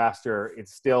borderlines faster, it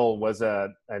still was a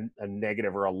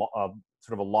negative or a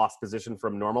sort of a lost position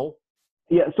from normal.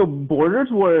 Yeah, so borders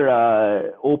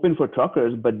were open for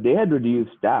truckers, but they had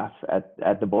reduced staff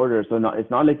at the border. So it's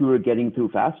not like we were getting through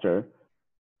faster.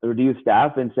 They reduced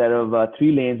staff. Instead of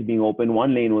 3 lanes being open,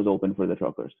 1 lane was open for the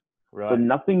truckers. Right. So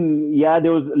nothing, yeah,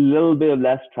 there was a little bit of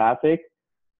less traffic,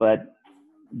 but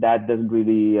that doesn't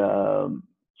really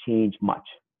change much.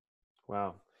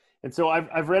 Wow. And so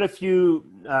I've read a few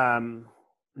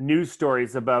news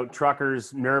stories about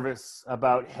truckers nervous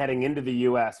about heading into the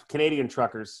U.S., Canadian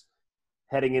truckers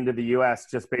heading into the U.S.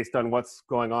 just based on what's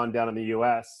going on down in the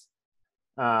U.S.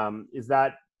 Is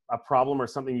that a problem or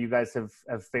something you guys have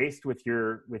faced with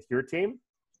your team?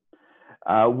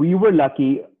 We were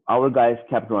lucky. Our guys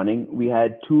kept running. We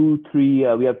had 2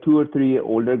 or 3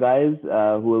 older guys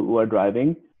who are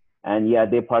driving, and yeah,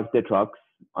 they parked their trucks,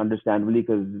 understandably,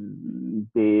 because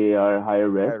they are higher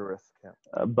risk. Higher risk,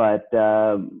 yeah. But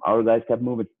our guys kept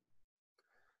moving.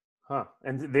 Huh.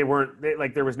 And there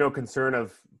was no concern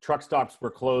of truck stops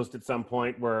were closed at some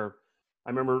point where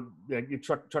I remember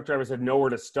truck drivers had nowhere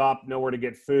to stop, nowhere to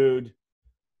get food.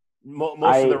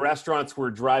 Most of the restaurants were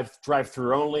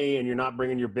drive-through only, and you're not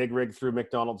bringing your big rig through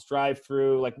McDonald's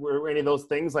drive-through. Like, were any of those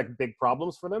things like big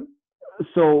problems for them?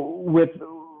 So with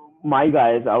my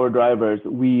guys, our drivers,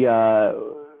 we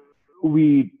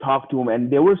talked to them,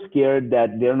 and they were scared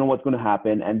that they don't know what's going to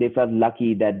happen, and they felt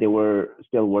lucky that they were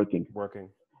still working.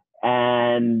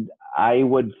 And I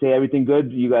would say, everything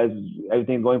good? You guys,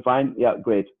 everything going fine? Yeah,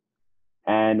 great.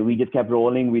 And we just kept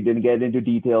rolling. We didn't get into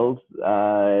details.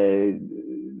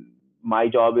 My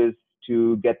job is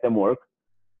to get them work,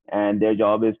 and their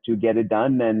job is to get it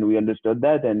done. And we understood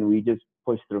that, and we just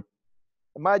pushed through.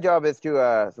 My job is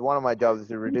to, one of my jobs is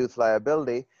to reduce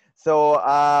liability. So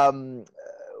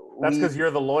that's because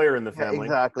you're the lawyer in the family.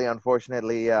 Exactly.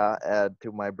 Unfortunately,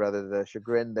 to my brother's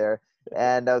chagrin there.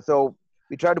 And so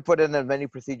we tried to put in as many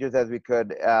procedures as we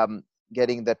could,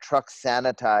 getting the truck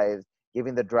sanitized,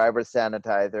 giving the driver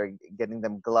sanitizer, getting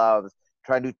them gloves,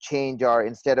 trying to change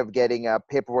instead of getting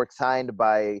paperwork signed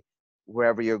by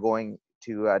wherever you're going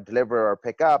to deliver or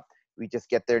pick up, we just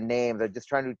get their names. They're just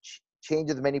trying to change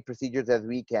as many procedures as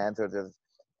we can, so there's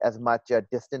as much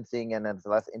distancing and as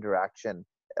less interaction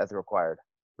as required.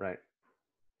 Right.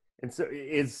 And so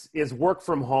is work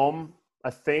from home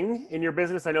a thing in your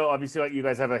business? I know obviously like you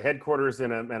guys have a headquarters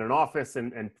and an office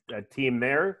and a team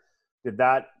there. Did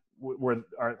that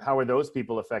how were those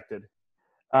people affected?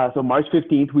 So March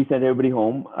 15th, we sent everybody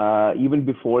home. Even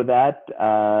before that,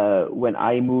 when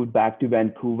I moved back to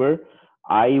Vancouver,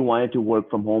 I wanted to work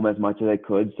from home as much as I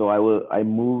could. So I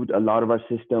moved a lot of our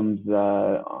systems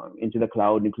into the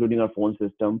cloud, including our phone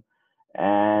system.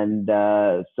 And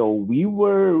so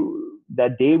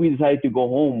that day we decided to go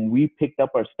home, we picked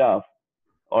up our stuff,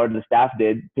 or the staff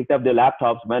did, picked up their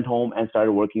laptops, went home and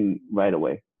started working right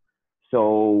away.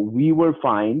 So we were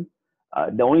fine.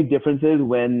 The only difference is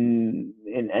when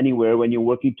you're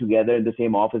working together in the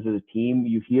same office as a team,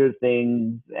 you hear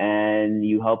things and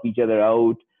you help each other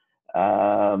out.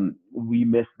 We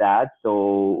missed that.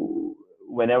 So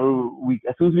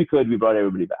as soon as we could, we brought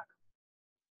everybody back.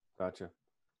 Gotcha.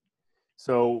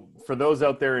 So for those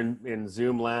out there in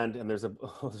Zoom land, and there's a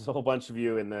whole bunch of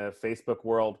you in the Facebook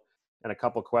world, and a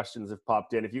couple questions have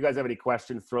popped in. If you guys have any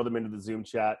questions, throw them into the Zoom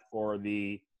chat or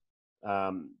the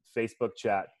Facebook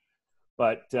chat.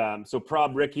 But so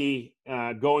Prab, Ricky,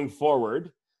 going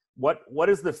forward, what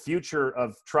is the future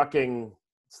of trucking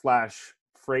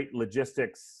 / freight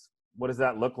logistics? What does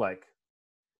that look like?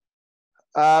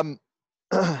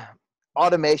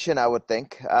 Automation, I would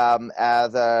think,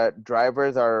 as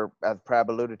drivers are, as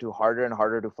Prab alluded to, harder and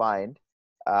harder to find.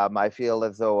 I feel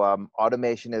as though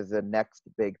automation is the next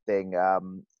big thing,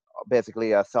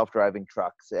 basically self-driving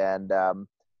trucks. And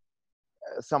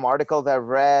some articles I've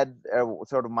read,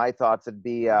 sort of my thoughts would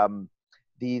be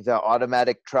these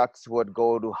automatic trucks would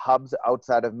go to hubs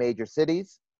outside of major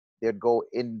cities. They'd go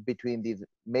in between these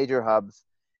major hubs,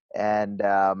 and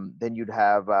then you'd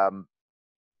have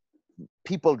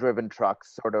people-driven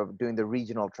trucks sort of doing the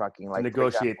regional trucking. Like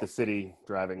negotiate the city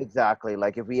driving. Exactly.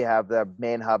 Like if we have the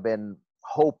main hub in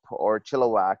Hope or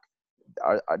Chilliwack,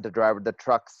 the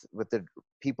trucks with the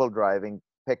people driving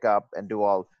pick up and do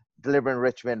all deliver in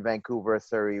Richmond, Vancouver,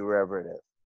 Surrey, wherever it is.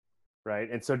 Right.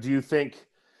 And so do you think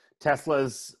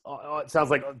Tesla's, it sounds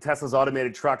like Tesla's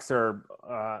automated trucks are,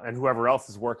 and whoever else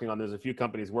is working on, there's a few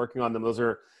companies working on them. Those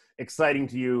are exciting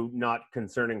to you, not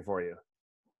concerning for you.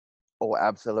 Oh,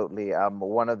 absolutely.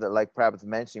 One of the, like Prab was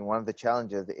mentioning, one of the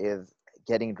challenges is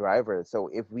getting drivers. So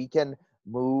if we can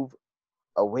move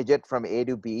a widget from A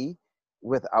to B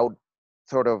without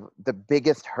sort of the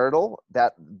biggest hurdle,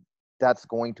 that's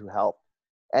going to help.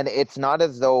 And it's not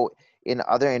as though in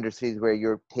other industries where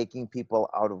you're taking people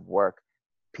out of work,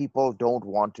 people don't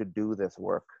want to do this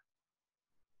work.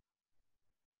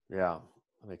 Yeah,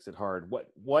 that makes it hard.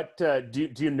 What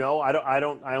do you know?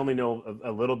 I only know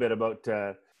a little bit about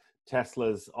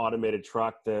Tesla's automated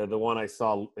truck. The one I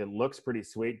saw, it looks pretty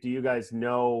sweet. Do you guys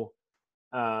know,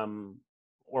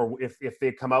 or if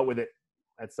they come out with it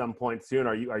at some point soon,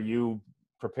 are you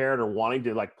prepared or wanting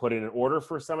to like put in an order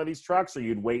for some of these trucks, or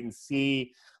you'd wait and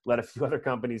see, let a few other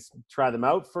companies try them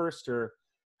out first, or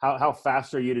how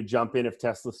fast are you to jump in if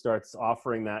Tesla starts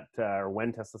offering that, or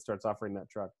when Tesla starts offering that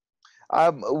truck?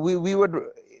 We would,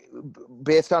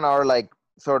 based on our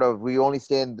we only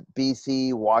stay in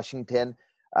BC, Washington.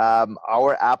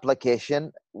 Our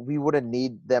application, we wouldn't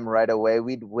need them right away.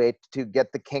 We'd wait to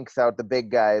get the kinks out, the big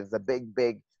guys, the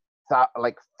big,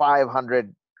 like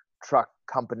 500 truck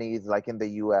companies like in the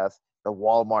US, the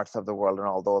Walmarts of the world and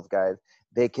all those guys.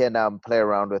 They can play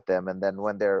around with them. And then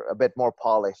when they're a bit more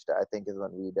polished, I think is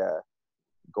when we'd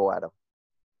go at them.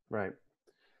 Right.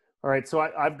 All right. So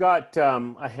I've got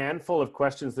a handful of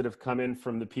questions that have come in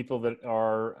from the people that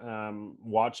are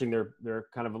watching. They're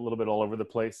kind of a little bit all over the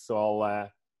place. So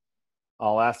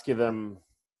I'll ask you them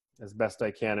as best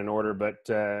I can in order. But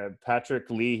Patrick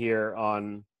Lee here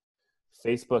on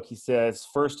Facebook, he says,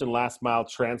 first and last mile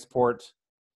transport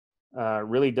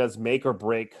really does make or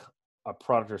break a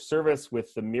product or service,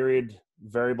 with the myriad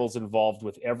variables involved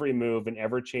with every move and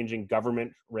ever-changing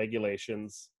government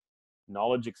regulations.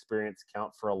 Knowledge, experience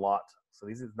count for a lot. So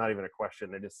this is not even a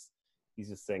question. He's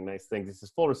just saying nice things. This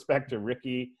is full respect to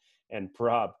Ricky and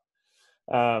Prab.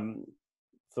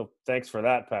 So thanks for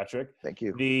that, Patrick. Thank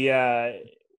you.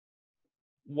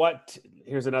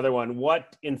 Here's another one.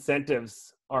 What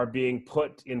incentives are being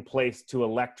put in place to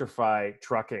electrify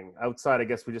trucking? Outside, I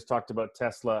guess we just talked about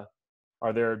Tesla.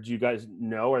 Do you guys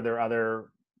know, are there other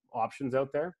options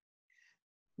out there?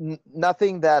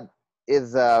 Nothing that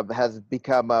has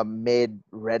become made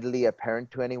readily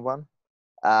apparent to anyone.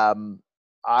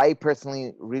 I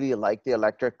personally really like the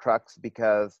electric trucks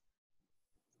because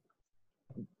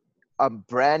a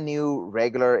brand new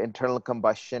regular internal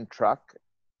combustion truck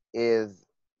is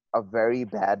a very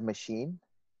bad machine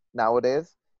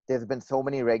nowadays. there's been so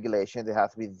many regulations. It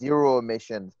has to be zero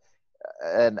emissions,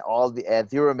 and all the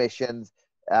zero emissions,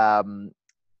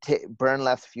 burn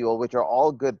less fuel, which are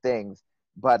all good things.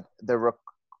 But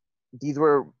these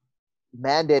were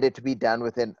mandated to be done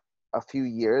within a few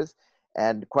years.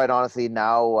 And quite honestly,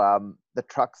 now the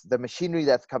trucks, the machinery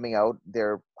that's coming out,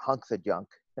 they're hunks of junk.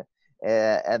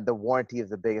 And the warranty is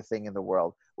the biggest thing in the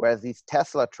world. Whereas these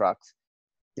Tesla trucks,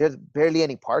 there's barely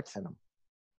any parts in them.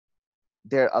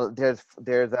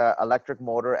 There's a electric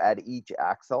motor at each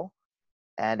axle.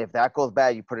 And if that goes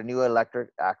bad, you put a new electric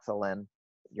axle in,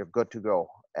 you're good to go.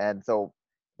 And so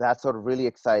that's sort of really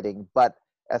exciting. But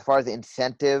as far as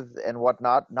incentives and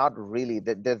whatnot, not really.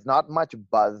 There's not much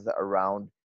buzz around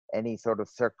any sort of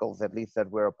circles, at least that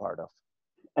we're a part of.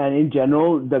 And in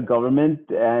general, the government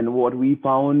and what we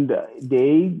found,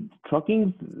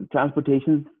 trucking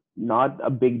transportation's not a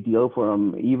big deal for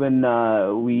them. Even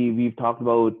we've talked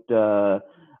about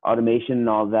automation and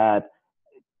all that.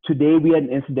 Today we had an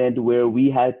incident where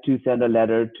we had to send a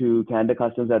letter to Canada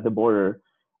Customs at the border,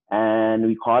 and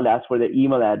we called, asked for their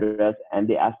email address, and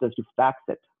they asked us to fax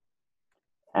it.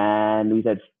 And we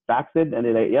said, fax it? And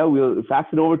they're like, yeah, we'll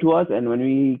fax it over to us, and when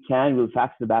we can, we'll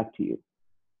fax it back to you.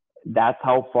 That's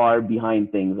how far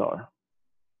behind things are.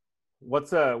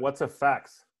 What's a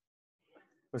fax?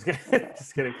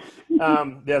 Just kidding.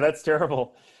 Yeah, that's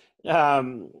terrible.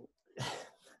 Can't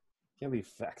be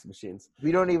fax machines.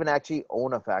 We don't even actually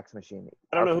own a fax machine.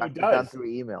 I don't know who does. Done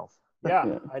through emails.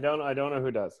 Yeah, I don't know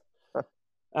who does.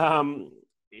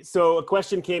 So a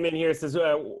question came in here. It says,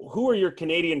 who are your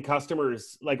Canadian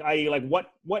customers? Like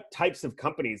what types of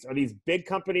companies? Are these big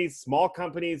companies, small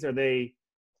companies? How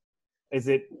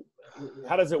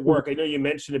does it work? I know you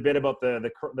mentioned a bit about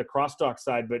the cross-dock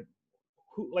side, but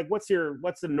what kind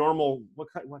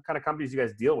of companies do you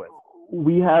guys deal with?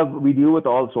 We deal with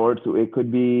all sorts. It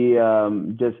could be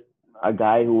just a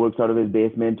guy who works out of his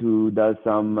basement who does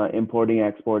some importing,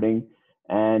 exporting.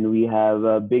 And we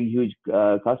have big, huge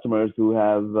customers who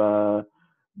have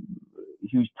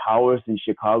huge towers in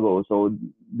Chicago. So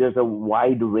there's a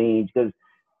wide range because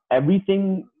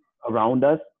everything around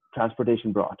us,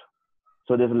 transportation brought.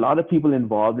 So there's a lot of people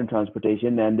involved in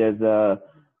transportation, and there's a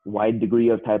wide degree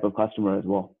of type of customer as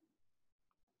well.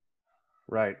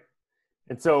 Right.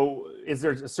 And so is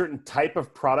there a certain type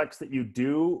of products that you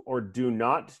do or do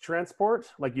not transport?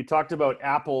 Like you talked about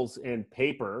apples and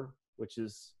paper, which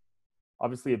is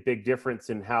obviously a big difference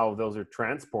in how those are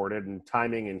transported and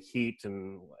timing and heat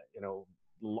and, I don't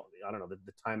know, the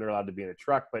time they're allowed to be in a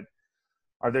truck, but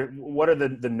what are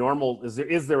the normal,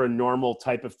 is there a normal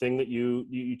type of thing that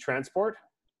you transport?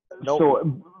 Nope.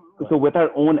 So with our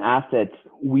own assets,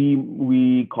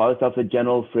 we call ourselves a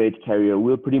general freight carrier.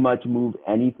 We'll pretty much move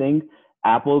anything.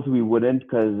 Apples, we wouldn't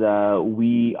because our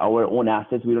own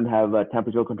assets, we don't have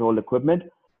temperature controlled equipment,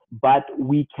 but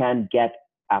we can get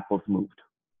apples moved.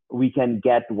 We can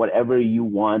get whatever you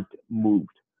want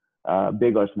moved,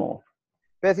 big or small.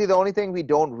 Basically, the only thing we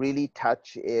don't really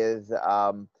touch is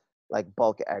like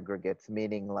bulk aggregates,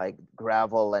 meaning like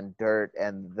gravel and dirt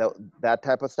and that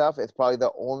type of stuff. It's probably the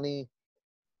only,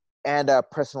 and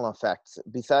personal effects.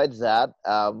 Besides that,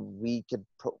 we could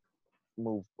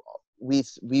move. We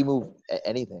move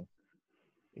anything.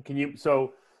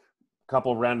 So a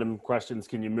couple of random questions.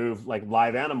 Can you move like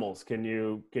live animals? Can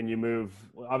you move,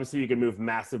 obviously you can move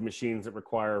massive machines that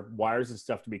require wires and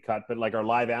stuff to be cut, but like are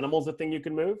live animals a thing you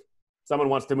can move? Someone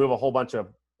wants to move a whole bunch of,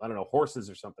 I don't know,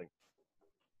 horses or something.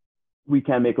 We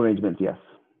can make arrangements, yes.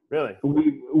 Really?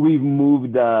 We've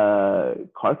moved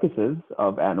carcasses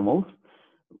of animals,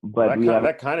 but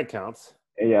that kind of counts.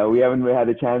 Yeah, we haven't had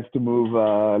a chance to move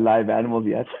live animals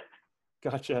yet.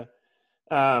 Gotcha.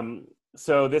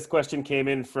 So this question came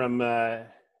in from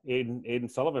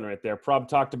Aiden Sullivan right there. Prab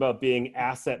talked about being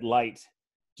asset light.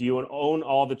 Do you own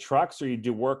all the trucks, or do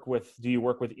you work with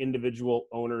individual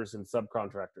owners and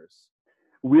subcontractors?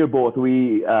 We're both.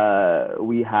 We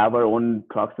have our own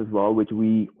trucks as well, which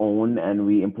we own, and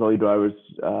we employ drivers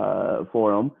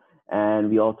for them. And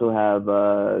we also have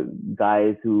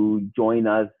guys who join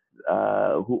us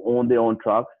who own their own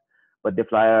trucks, but they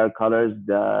fly our colors.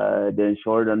 They're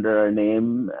insured under our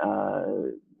name.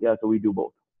 So we do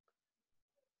both.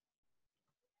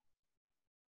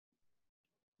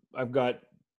 I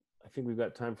think we've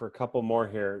got time for a couple more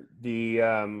here.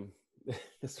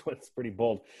 This one's pretty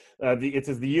bold. It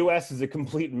says the U.S. is a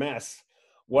complete mess.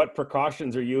 What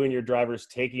precautions are you and your drivers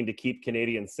taking to keep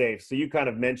Canadians safe? So you kind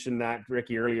of mentioned that,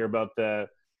 Ricky, earlier about the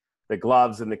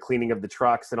gloves and the cleaning of the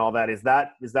trucks and all that. Is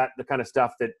that the kind of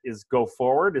stuff that is go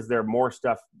forward? Is there more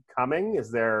stuff coming?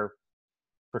 Is there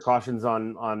precautions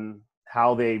on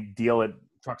how they deal at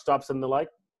truck stops and the like?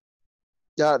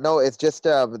 Yeah, no, it's just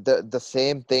the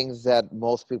same things that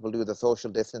most people do, the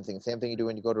social distancing. Same thing you do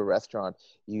when you go to a restaurant.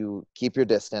 You keep your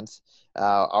distance.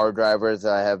 Our drivers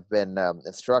have been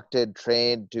instructed,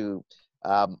 trained to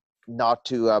not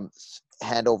to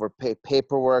hand over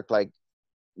paperwork, like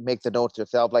make the notes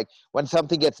yourself. Like when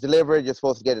something gets delivered, you're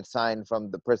supposed to get it signed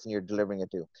from the person you're delivering it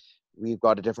to. We've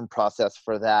got a different process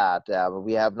for that.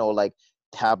 We have no like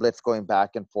tablets going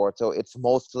back and forth. So it's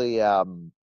mostly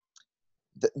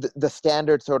the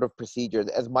standard sort of procedure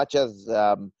as much as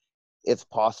it's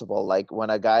possible. Like when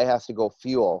a guy has to go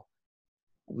fuel,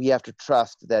 we have to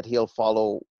trust that he'll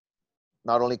follow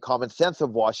not only common sense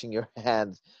of washing your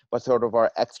hands, but sort of our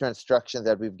extra instructions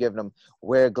that we've given him.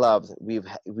 Wear gloves. We've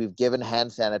given hand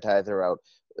sanitizer out.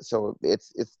 So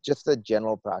it's just a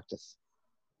general practice.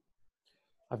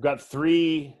 I've got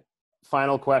three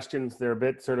final questions. They're a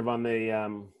bit sort of on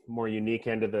the more unique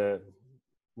end of the,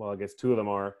 well, I guess two of them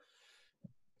are.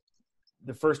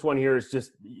 The first one here is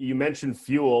just, you mentioned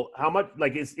fuel. How much,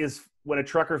 like, is when a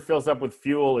trucker fills up with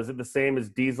fuel, is it the same as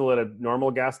diesel at a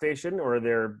normal gas station? Or are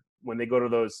there, when they go to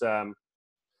those, I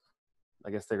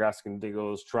guess they're asking to go to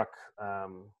those truck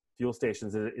fuel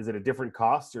stations, is it a different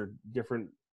cost or different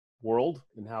world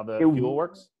in how the fuel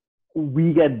works?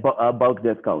 We get a bulk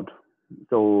discount.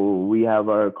 So we have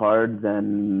our cards,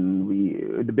 and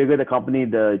the bigger the company,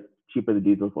 the cheaper the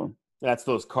diesel form. That's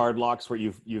those card locks where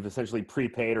you've essentially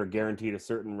prepaid or guaranteed a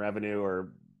certain revenue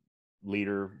or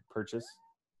liter purchase.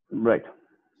 Right.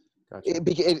 Gotcha.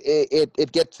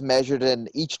 It gets measured in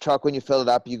each truck. When you fill it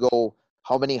up, you go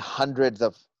how many hundreds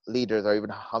of liters or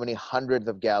even how many hundreds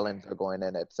of gallons are going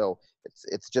in it. So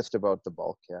it's just about the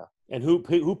bulk. Yeah. And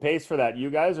who pays for that?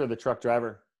 You guys or the truck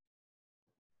driver?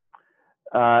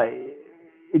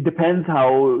 It depends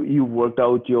how you worked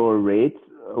out your rates.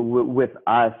 With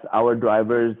us, our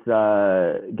drivers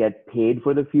get paid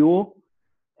for the fuel,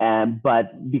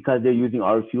 but because they're using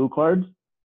our fuel cards,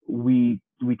 we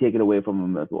take it away from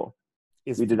them as well.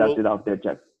 We deduct it off their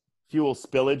check. Fuel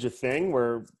spillage a thing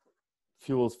where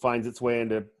fuel finds its way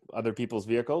into other people's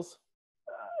vehicles?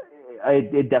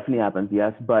 It definitely happens,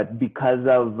 yes. But because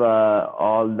of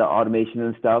all the automation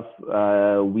and stuff,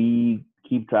 we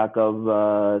keep track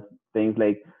of things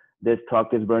like this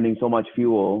truck is burning so much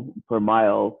fuel per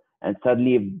mile, and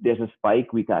suddenly if there's a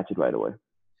spike, we catch it right away.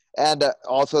 And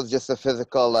also just the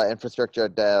physical infrastructure,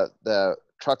 the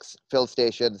trucks, fill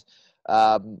stations,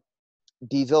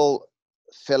 diesel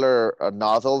filler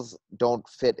nozzles don't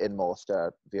fit in most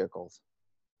vehicles.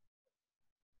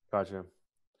 Gotcha.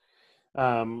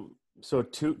 So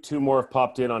two more have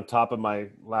popped in on top of my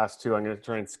last two. I'm going to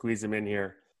try and squeeze them in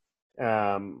here.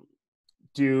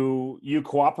 Do you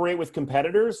cooperate with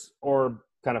competitors or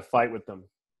kind of fight with them?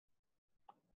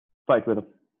 Fight with them.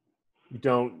 You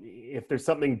don't, if there's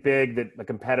something big that a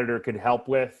competitor could help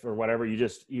with or whatever,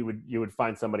 you would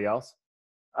find somebody else?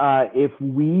 If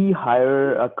we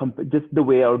hire just the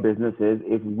way our business is,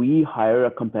 if we hire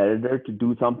a competitor to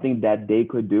do something that they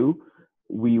could do,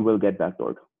 we will get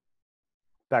backdoored.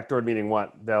 Backdoored meaning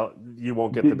what? You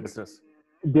won't get the business.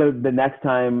 The next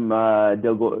time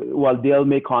they'll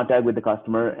make contact with the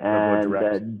customer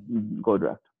and go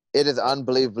direct. It is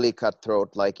unbelievably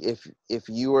cutthroat. Like if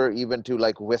you were even to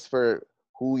like whisper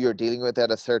who you're dealing with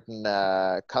at a certain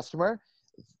customer,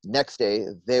 next day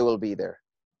they will be there.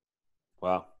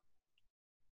 Wow.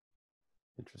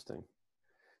 Interesting.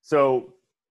 So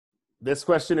this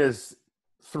question is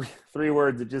three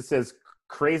words. It just says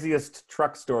craziest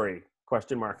truck story ?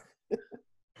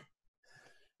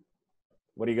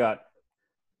 What do you got?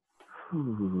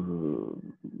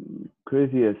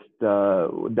 Craziest.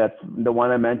 That's the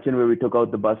one I mentioned where we took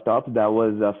out the bus stop. That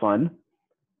was fun.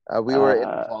 We were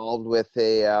involved with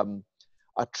a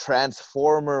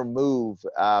transformer move,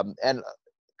 and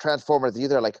transformers,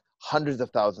 these are like hundreds of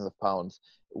thousands of pounds.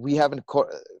 We haven't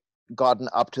gotten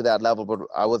up to that level, but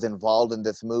I was involved in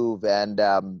this move, and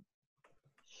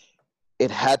it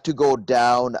had to go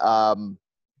down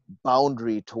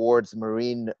boundary towards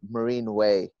Marine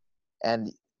Way.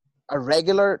 And a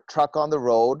regular truck on the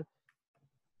road,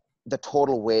 the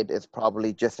total weight is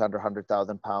probably just under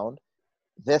 100,000 pounds.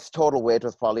 This total weight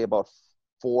was probably about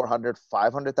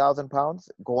 500,000 pounds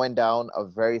going down a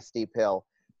very steep hill.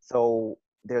 So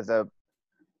there's an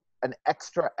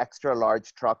extra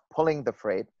large truck pulling the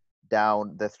freight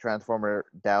down this transformer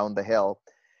down the hill.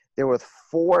 There was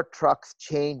 4 trucks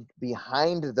chained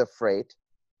behind the freight,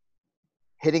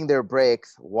 hitting their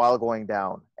brakes while going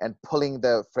down and pulling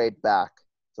the freight back.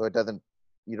 So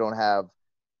you don't have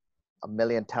 1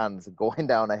 million tons going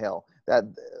down a hill. That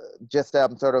just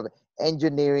sort of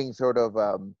engineering sort of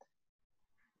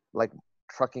like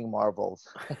trucking marvels.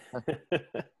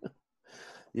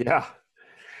 Yeah.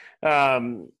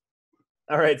 All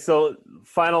right. So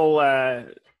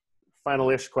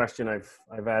final-ish question.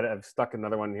 I've stuck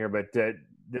another one here, but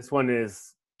this one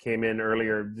came in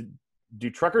earlier. Do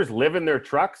truckers live in their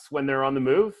trucks when they're on the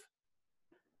move?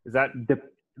 Is that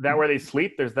where they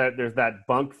sleep? There's that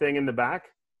bunk thing in the back.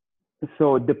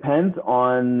 So it depends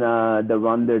on the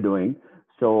run they're doing.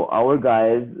 So our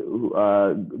guys,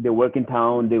 they work in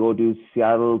town. They go to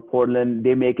Seattle, Portland.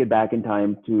 They make it back in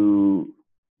time to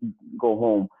go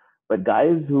home. But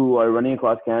guys who are running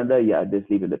across Canada, yeah, they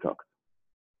sleep in the truck.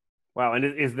 Wow.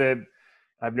 And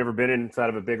I've never been inside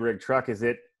of a big rig truck. Is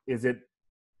it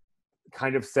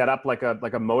kind of set up like a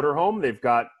motorhome? They've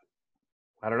got,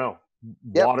 I don't know,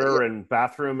 water and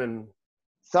bathroom and.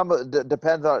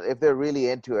 Depends on if they're really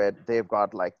into it. They've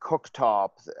got like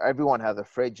cooktops. Everyone has a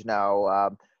fridge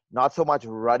now. Not so much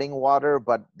running water,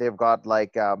 but they've got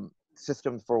like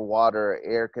systems for water,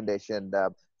 air conditioned.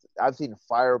 I've seen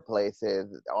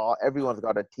fireplaces. Everyone's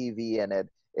got a TV in it.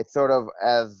 It's sort of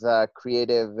as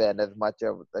creative and as much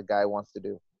of the guy wants to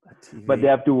do. But they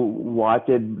have to watch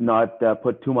it, not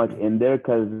put too much in there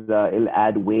because it'll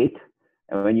add weight.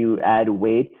 And when you add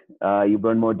weight, you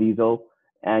burn more diesel,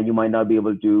 and you might not be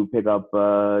able to pick up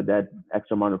that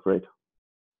extra amount of freight.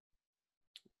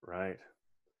 Right.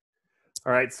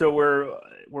 All right. So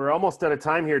we're almost out of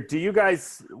time here.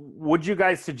 Would you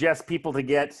guys suggest people to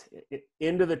get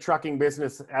into the trucking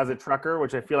business as a trucker,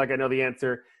 which I feel like I know the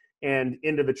answer, and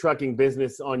into the trucking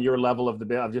business on your level of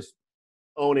just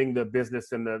owning the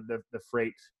business and the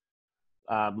freight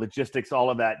logistics,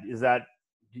 all of that?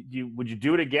 Would you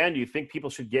do it again? Do you think people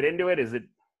should get into it?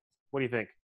 What do you think?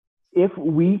 If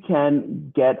we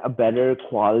can get a better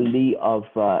quality of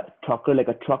trucker, like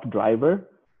a truck driver,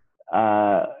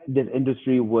 this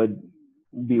industry would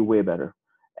be way better.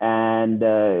 And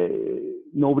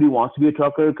nobody wants to be a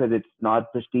trucker because it's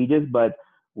not prestigious, but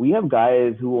we have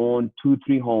guys who own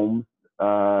 2-3 homes,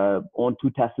 own 2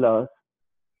 Teslas,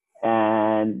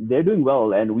 and they're doing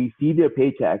well, and we see their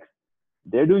paychecks.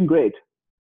 They're doing great.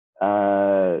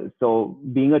 So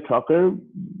being a trucker,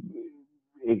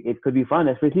 it could be fun,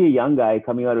 especially a young guy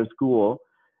coming out of school.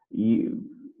 You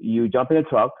jump in a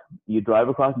truck, you drive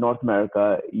across North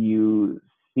America, you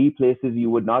see places you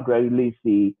would not regularly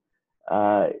see.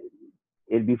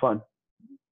 It'd be fun.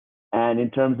 And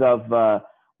in terms of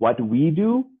what we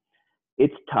do,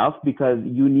 it's tough because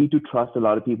you need to trust a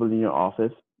lot of people in your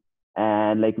office.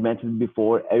 And like you mentioned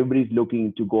before, everybody's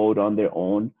looking to go out on their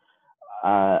own.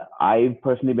 I've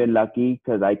personally been lucky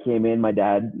because I came in, my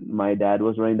dad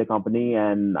was running the company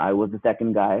and I was the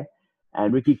second guy,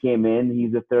 and Ricky came in,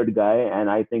 he's the third guy.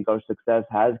 And I think our success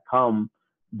has come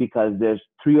because there's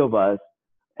 3 of us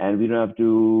and we don't have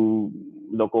to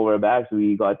look over our backs.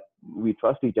 We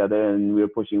trust each other and we're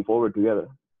pushing forward together.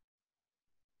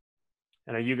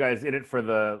 And are you guys in it for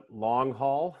the long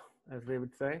haul, as they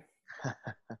would say?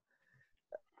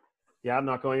 Yeah, I'm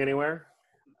not going anywhere.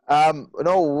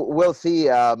 No, we'll see.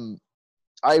 I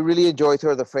really enjoy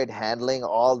sort of the freight handling,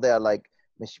 all the like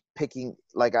picking,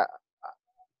 like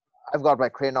I've got my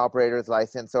crane operator's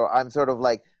license. So I'm sort of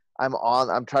like, I'm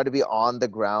trying to be on the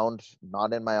ground,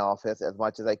 not in my office as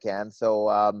much as I can.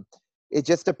 So it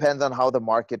just depends on how the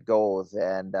market goes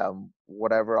and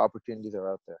whatever opportunities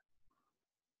are out there.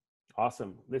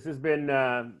 Awesome. This has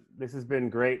been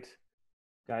great,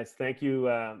 guys. Thank you.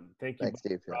 Thank you, Thanks,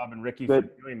 Steve. Rob and Ricky, for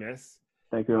doing this.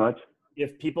 Thank you very much.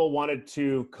 If people wanted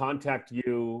to contact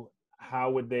you,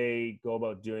 how would they go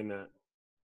about doing that?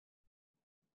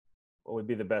 What would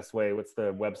be the best way? What's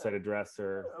the website address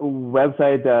or?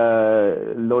 Website,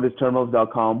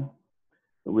 lotusterminals.com.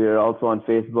 We're also on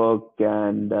Facebook,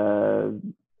 and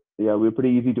yeah, we're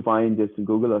pretty easy to find. Just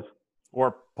Google us.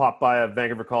 Or pop by a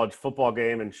Vancouver College football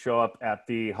game and show up at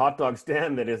the hot dog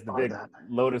stand that is the big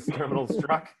Lotus Terminals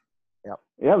truck. Yep.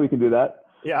 Yeah, we can do that.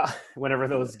 Yeah, whenever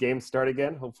those games start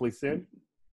again, hopefully soon.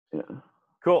 Yeah.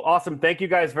 Cool. Awesome. Thank you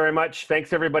guys very much.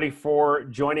 Thanks everybody for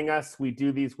joining us. We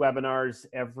do these webinars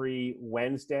every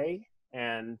Wednesday,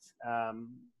 and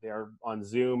they're on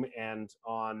Zoom and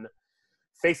on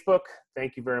Facebook.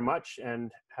 Thank you very much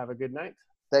and have a good night.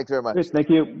 Thanks very much. Thank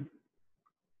you.